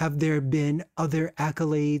 Have there been other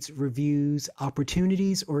accolades, reviews,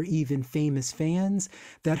 opportunities, or even famous fans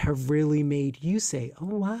that have really made you say,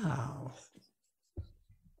 oh, wow?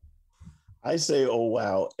 I say, oh,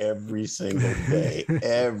 wow, every single day,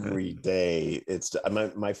 every day. It's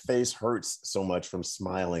my face hurts so much from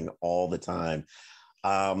smiling all the time.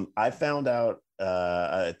 I found out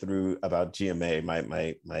through about GMA,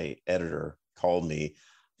 my editor called me.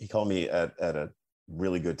 He called me at a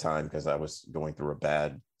really good time because I was going through a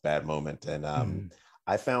bad moment. And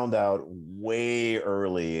I found out way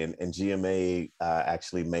early, and GMA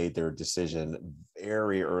actually made their decision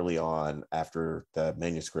very early on after the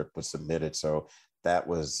manuscript was submitted. So that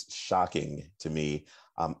was shocking to me.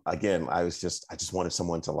 Again, I just wanted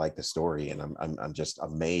someone to like the story, and I'm just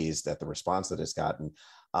amazed at the response that it's gotten.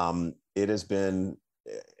 It has been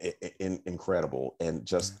incredible, and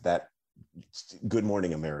just that Good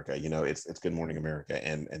Morning America, it's Good Morning America,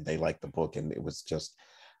 and they liked the book, and it was just,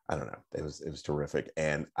 I don't know. It was terrific.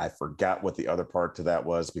 And I forgot what the other part to that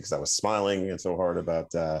was because I was smiling and so hard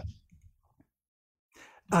about I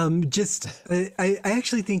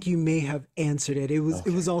actually think you may have answered it. It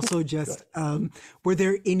was also just were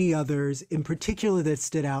there any others in particular that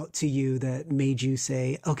stood out to you that made you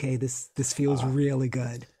say, okay, this feels really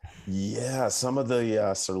good? Yeah, some of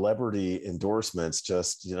the celebrity endorsements,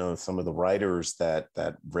 just some of the writers that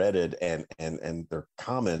read it and their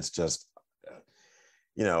comments, just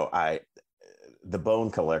The Bone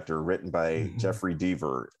Collector, written by Jeffrey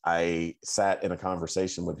Deaver. I sat in a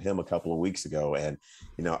conversation with him a couple of weeks ago, and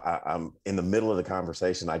I'm in the middle of the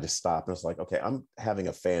conversation. I just stopped and was like, okay, I'm having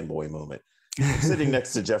a fanboy moment. I'm sitting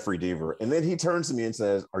next to Jeffrey Deaver, and then he turns to me and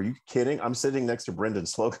says, "Are you kidding? I'm sitting next to Brendan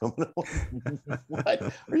Slocum."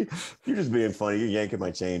 What? You're just being funny. You're yanking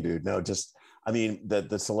my chain, dude. No, just. I mean,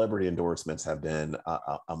 the celebrity endorsements have been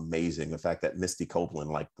amazing. The fact that Misty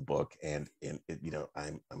Copeland liked the book, and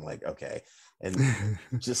I'm like, okay, and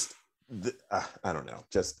just I don't know,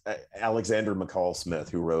 just Alexander McCall Smith,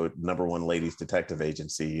 who wrote #1 Ladies Detective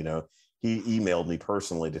Agency. He emailed me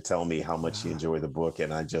personally to tell me how much he enjoyed the book,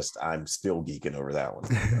 and I'm still geeking over that one.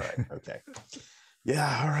 All right, okay,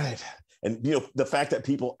 yeah, all right, and the fact that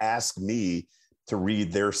people ask me to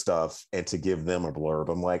read their stuff and to give them a blurb.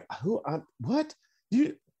 I'm like, what?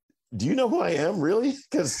 Do you know who I am, really?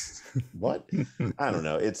 Because what? I don't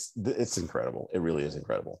know. It's incredible. It really is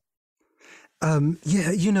incredible.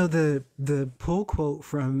 Yeah, the pull quote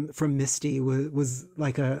from Misty was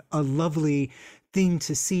like a lovely thing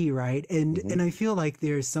to see, right? And I feel like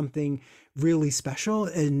there's something really special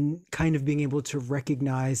in kind of being able to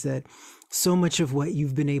recognize that so much of what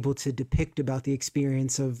you've been able to depict about the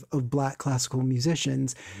experience of Black classical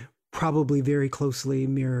musicians probably very closely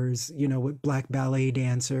mirrors, what Black ballet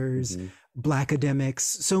dancers, Black academics,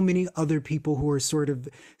 so many other people who are sort of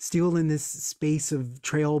still in this space of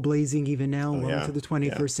trailblazing even now, into the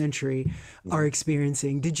 21st century, are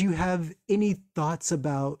experiencing. Did you have any thoughts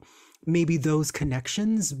about maybe those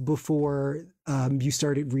connections before you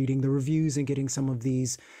started reading the reviews and getting some of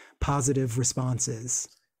these positive responses?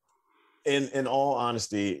 In all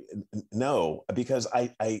honesty, no, because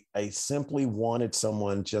I simply wanted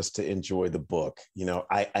someone just to enjoy the book.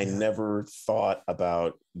 I never thought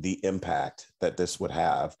about the impact that this would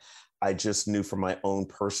have. I just knew from my own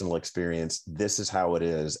personal experience, this is how it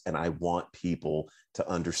is. And I want people to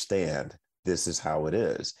understand this is how it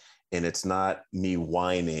is. And it's not me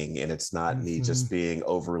whining, and it's not me just being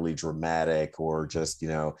overly dramatic or just,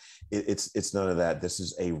 it's none of that. This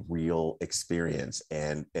is a real experience,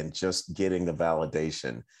 and just getting the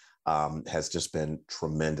validation has just been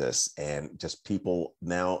tremendous. And just people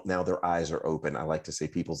now their eyes are open. I like to say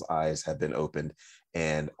people's eyes have been opened,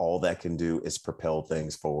 and all that can do is propel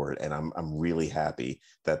things forward. And I'm really happy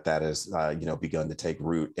that has begun to take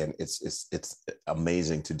root, and it's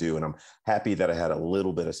amazing to do. And I'm happy that I had a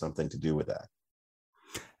little bit of something to do with that.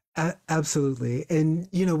 Absolutely. And,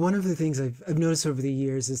 one of the things I've noticed over the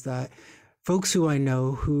years is that folks who I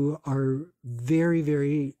know who are very,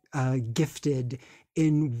 very gifted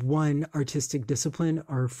in one artistic discipline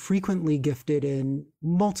are frequently gifted in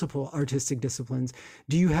multiple artistic disciplines.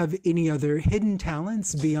 Do you have any other hidden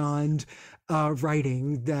talents beyond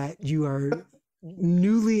writing that you are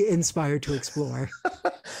newly inspired to explore?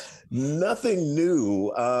 Nothing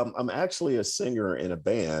new. I'm actually a singer in a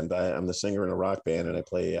band. I'm the singer in a rock band, and I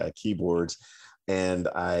play keyboards. And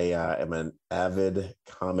I am an avid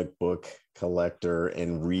comic book collector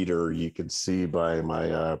and reader. You can see by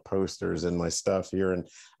my posters and my stuff here. And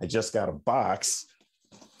I just got a box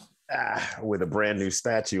with a brand new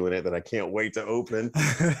statue in it that I can't wait to open.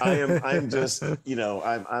 I'm just, I'm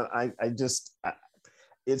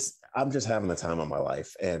just having the time of my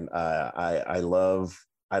life. And I love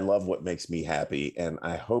what makes me happy. And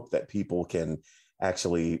I hope that people can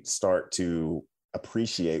actually start to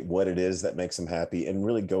appreciate what it is that makes them happy and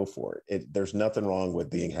really go for it. There's nothing wrong with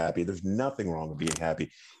being happy. There's nothing wrong with being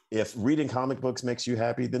happy. If reading comic books makes you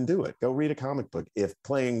happy, then do it. Go read a comic book. If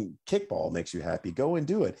playing kickball makes you happy, go and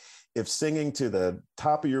do it. If singing to the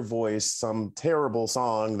top of your voice some terrible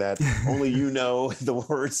song that only you know the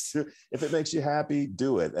words to, if it makes you happy,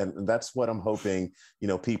 do it. And that's what I'm hoping,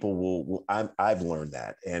 people will I've learned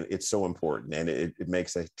that, and it's so important, and it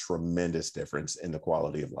makes a tremendous difference in the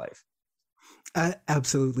quality of life.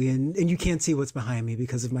 Absolutely. And you can't see what's behind me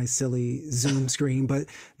because of my silly Zoom screen, but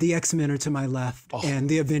the X-Men are to my left and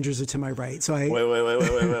the Avengers are to my right. So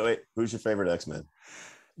Wait. Who's your favorite X-Men?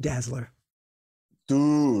 Dazzler.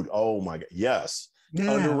 Dude. Oh my God. Yes.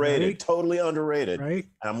 Yeah, underrated. Right? Totally underrated. Right.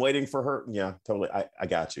 I'm waiting for her. Yeah, totally. I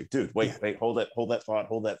got you. Dude, wait. Hold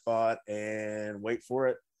that thought and wait for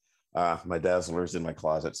it. My Dazzler's in my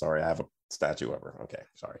closet. Sorry. I have a statue of her. Okay,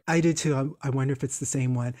 sorry. I did too. I wonder if it's the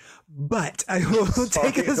same one, but I will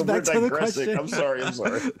take us back to the question. I'm sorry.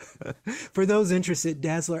 For those interested,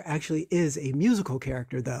 Dazzler actually is a musical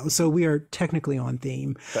character though, so we are technically on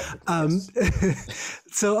theme.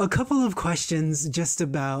 So a couple of questions just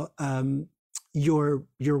about your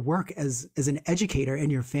work as an educator and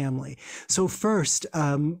your family. So first,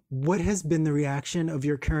 what has been the reaction of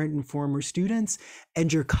your current and former students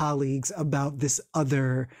and your colleagues about this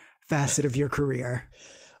other facet of your career?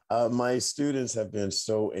 My students have been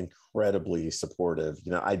so incredibly supportive.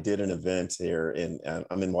 I did an event here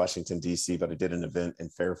I'm in Washington, D.C., but I did an event in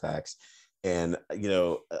Fairfax, and,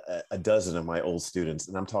 a dozen of my old students,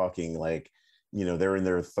 and I'm talking like, they're in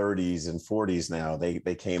their 30s and 40s now.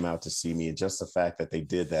 They came out to see me. And just the fact that they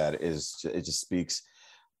did that it just speaks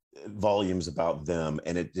volumes about them.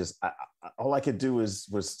 And it just, all I could do was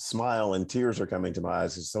smile, and tears are coming to my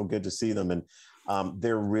eyes. It's so good to see them. And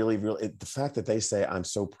they're really, really, the fact that they say, "I'm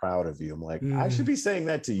so proud of you." I'm like, I should be saying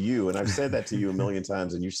that to you. And I've said that to you a million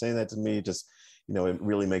times, and you're saying that to me. Just, it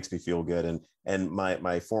really makes me feel good. And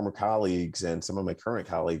my former colleagues and some of my current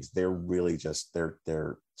colleagues, they're really just,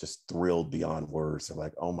 they're just thrilled beyond words. They're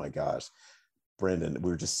like, "Oh my gosh, Brendan,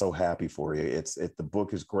 we're just so happy for you. The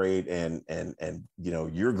book is great, and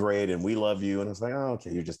you're great, and we love you." And I was like, "Oh,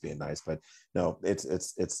 okay, you're just being nice." But no,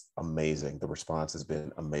 it's amazing. The response has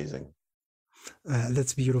been amazing.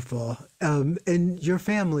 That's beautiful. And your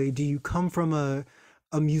family, do you come from a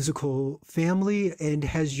musical family, and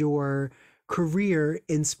has your career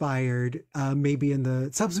inspired maybe in the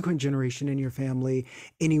subsequent generation in your family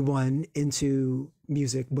anyone into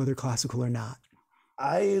music, whether classical or not?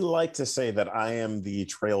 I like to say that I am the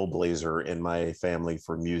trailblazer in my family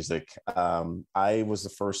for music. I was the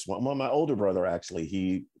first one. Well, my older brother, actually,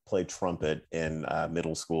 he played trumpet in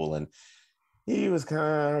middle school, and he was kind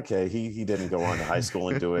of okay. He didn't go on to high school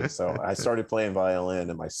and do it. So I started playing violin,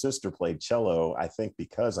 and my sister played cello. I think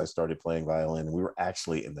because I started playing violin, we were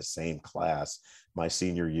actually in the same class my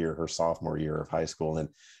senior year, her sophomore year of high school. And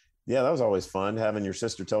yeah, that was always fun, having your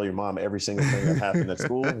sister tell your mom every single thing that happened at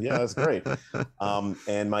school. Yeah, that's great.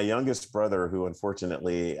 And my youngest brother, who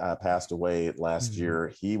unfortunately passed away last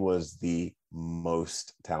year, he was the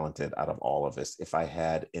most talented out of all of us. If I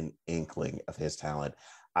had an inkling of his talent,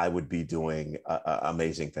 I would be doing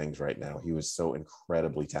amazing things right now. He was so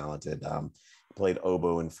incredibly talented. He played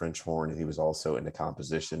oboe and French horn, and he was also into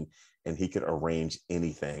composition, and he could arrange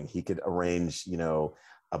anything. He could arrange,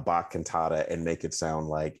 a Bach cantata and make it sound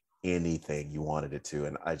like anything you wanted it to.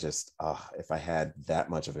 And I just, if I had that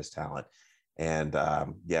much of his talent, And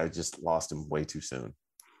I just lost him way too soon.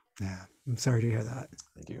 Yeah, I'm sorry to hear that.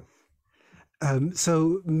 Thank you.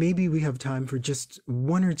 So maybe we have time for just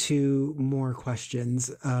one or two more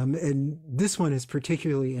questions. And this one is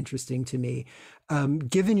particularly interesting to me.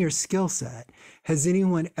 Given your skill set, has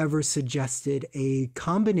anyone ever suggested a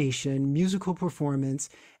combination musical performance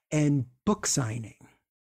and book signing?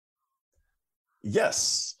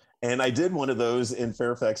 Yes. And I did one of those in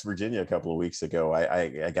Fairfax, Virginia, a couple of weeks ago.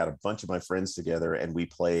 I got a bunch of my friends together and we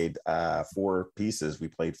played 4 pieces. We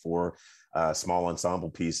played 4 small ensemble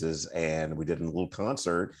pieces, and we did a little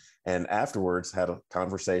concert, and afterwards had a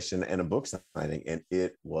conversation and a book signing, and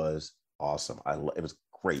it was awesome. It was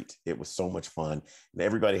great. It was so much fun, and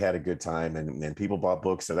everybody had a good time, and people bought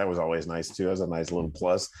books, so that was always nice too. That was a nice little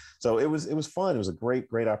plus. So it was fun. It was a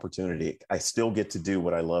great opportunity. I still get to do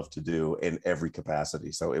what I love to do in every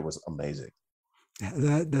capacity, so it was amazing.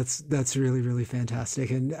 That's really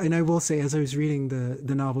fantastic. And I will say, as I was reading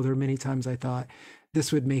the novel, there were many times I thought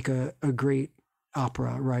this would make a great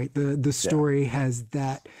opera, right? The story has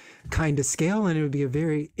that kind of scale, and it would be a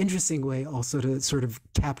very interesting way also to sort of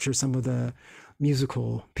capture some of the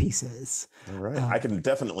musical pieces. All right. I can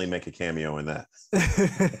definitely make a cameo in that.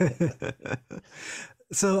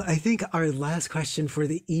 So I think our last question for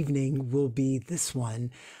the evening will be this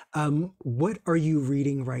one. What are you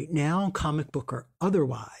reading right now, comic book or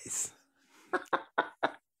otherwise?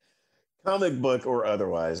 Comic book or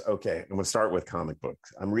otherwise. Okay, I'm going to start with comic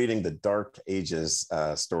books. I'm reading the Dark Ages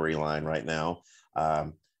storyline right now.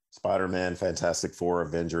 Spider-Man, Fantastic Four,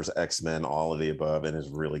 Avengers, X-Men, all of the above, and is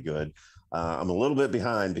really good. I'm a little bit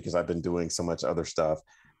behind because I've been doing so much other stuff.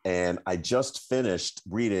 And I just finished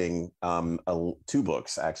reading 2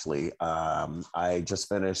 books, actually. I just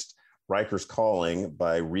finished Riker's Calling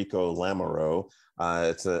by Rico Lamoureux.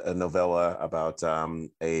 It's a novella about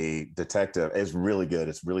a detective. It's really good.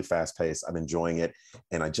 It's really fast paced. I'm enjoying it.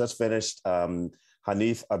 And I just finished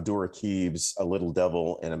Hanif Abdurraqib's A Little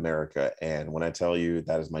Devil in America. And when I tell you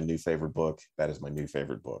that is my new favorite book, that is my new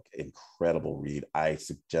favorite book. Incredible read. I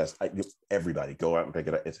suggest everybody go out and pick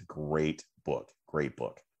it up. It's a great book. Great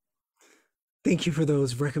book. Thank you for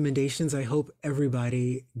those recommendations. I hope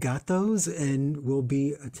everybody got those and will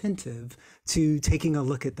be attentive to taking a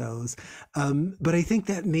look at those. But I think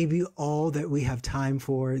that may be all that we have time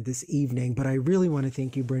for this evening. But I really want to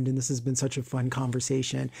thank you, Brendan. This has been such a fun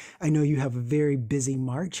conversation. I know you have a very busy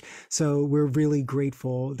March, so we're really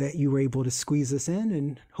grateful that you were able to squeeze us in.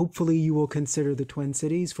 And hopefully you will consider the Twin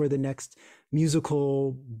Cities for the next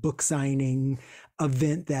musical book signing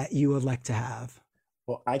event that you would like to have.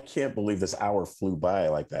 Well, I can't believe this hour flew by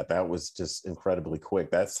like that. That was just incredibly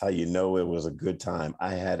quick. That's how you know it was a good time.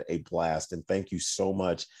 I had a blast. And thank you so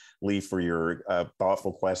much, Lee, for your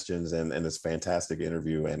thoughtful questions and this fantastic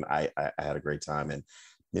interview. And I had a great time. And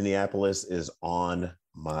Minneapolis is on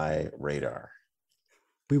my radar.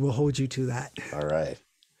 We will hold you to that. All right.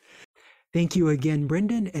 Thank you again,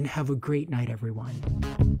 Brendan, and have a great night, everyone.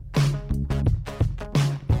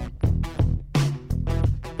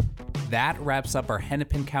 That wraps up our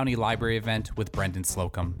Hennepin County Library event with Brendan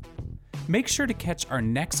Slocum. Make sure to catch our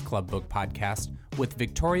next Club Book podcast with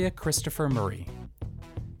Victoria Christopher Murray.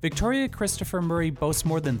 Victoria Christopher Murray boasts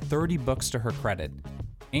more than 30 books to her credit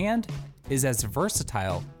and is as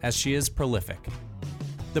versatile as she is prolific.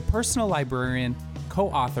 The Personal Librarian,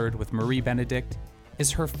 co-authored with Marie Benedict,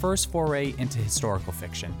 is her first foray into historical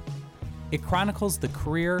fiction. It chronicles the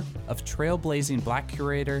career of trailblazing Black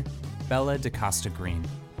curator Bella DeCosta Green.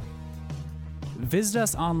 Visit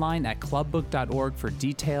us online at clubbook.org for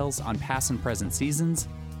details on past and present seasons,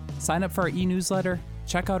 sign up for our e-newsletter,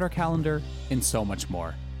 check out our calendar, and so much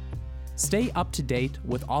more. Stay up to date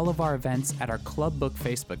with all of our events at our Club Book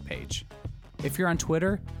Facebook page. If you're on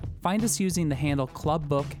Twitter, find us using the handle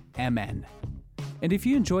ClubBookMN. And if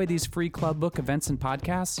you enjoy these free Club Book events and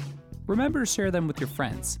podcasts, remember to share them with your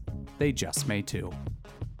friends. They just may too.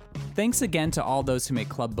 Thanks again to all those who make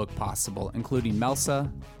Club Book possible, including MELSA,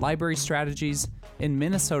 Library Strategies, and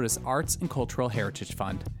Minnesota's Arts and Cultural Heritage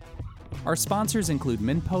Fund. Our sponsors include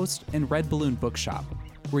MinnPost and Red Balloon Bookshop,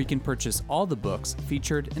 where you can purchase all the books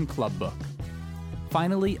featured in Club Book.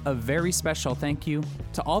 Finally, a very special thank you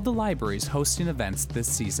to all the libraries hosting events this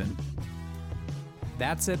season.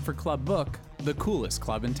 That's it for Club Book, the coolest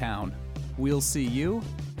club in town. We'll see you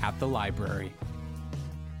at the library.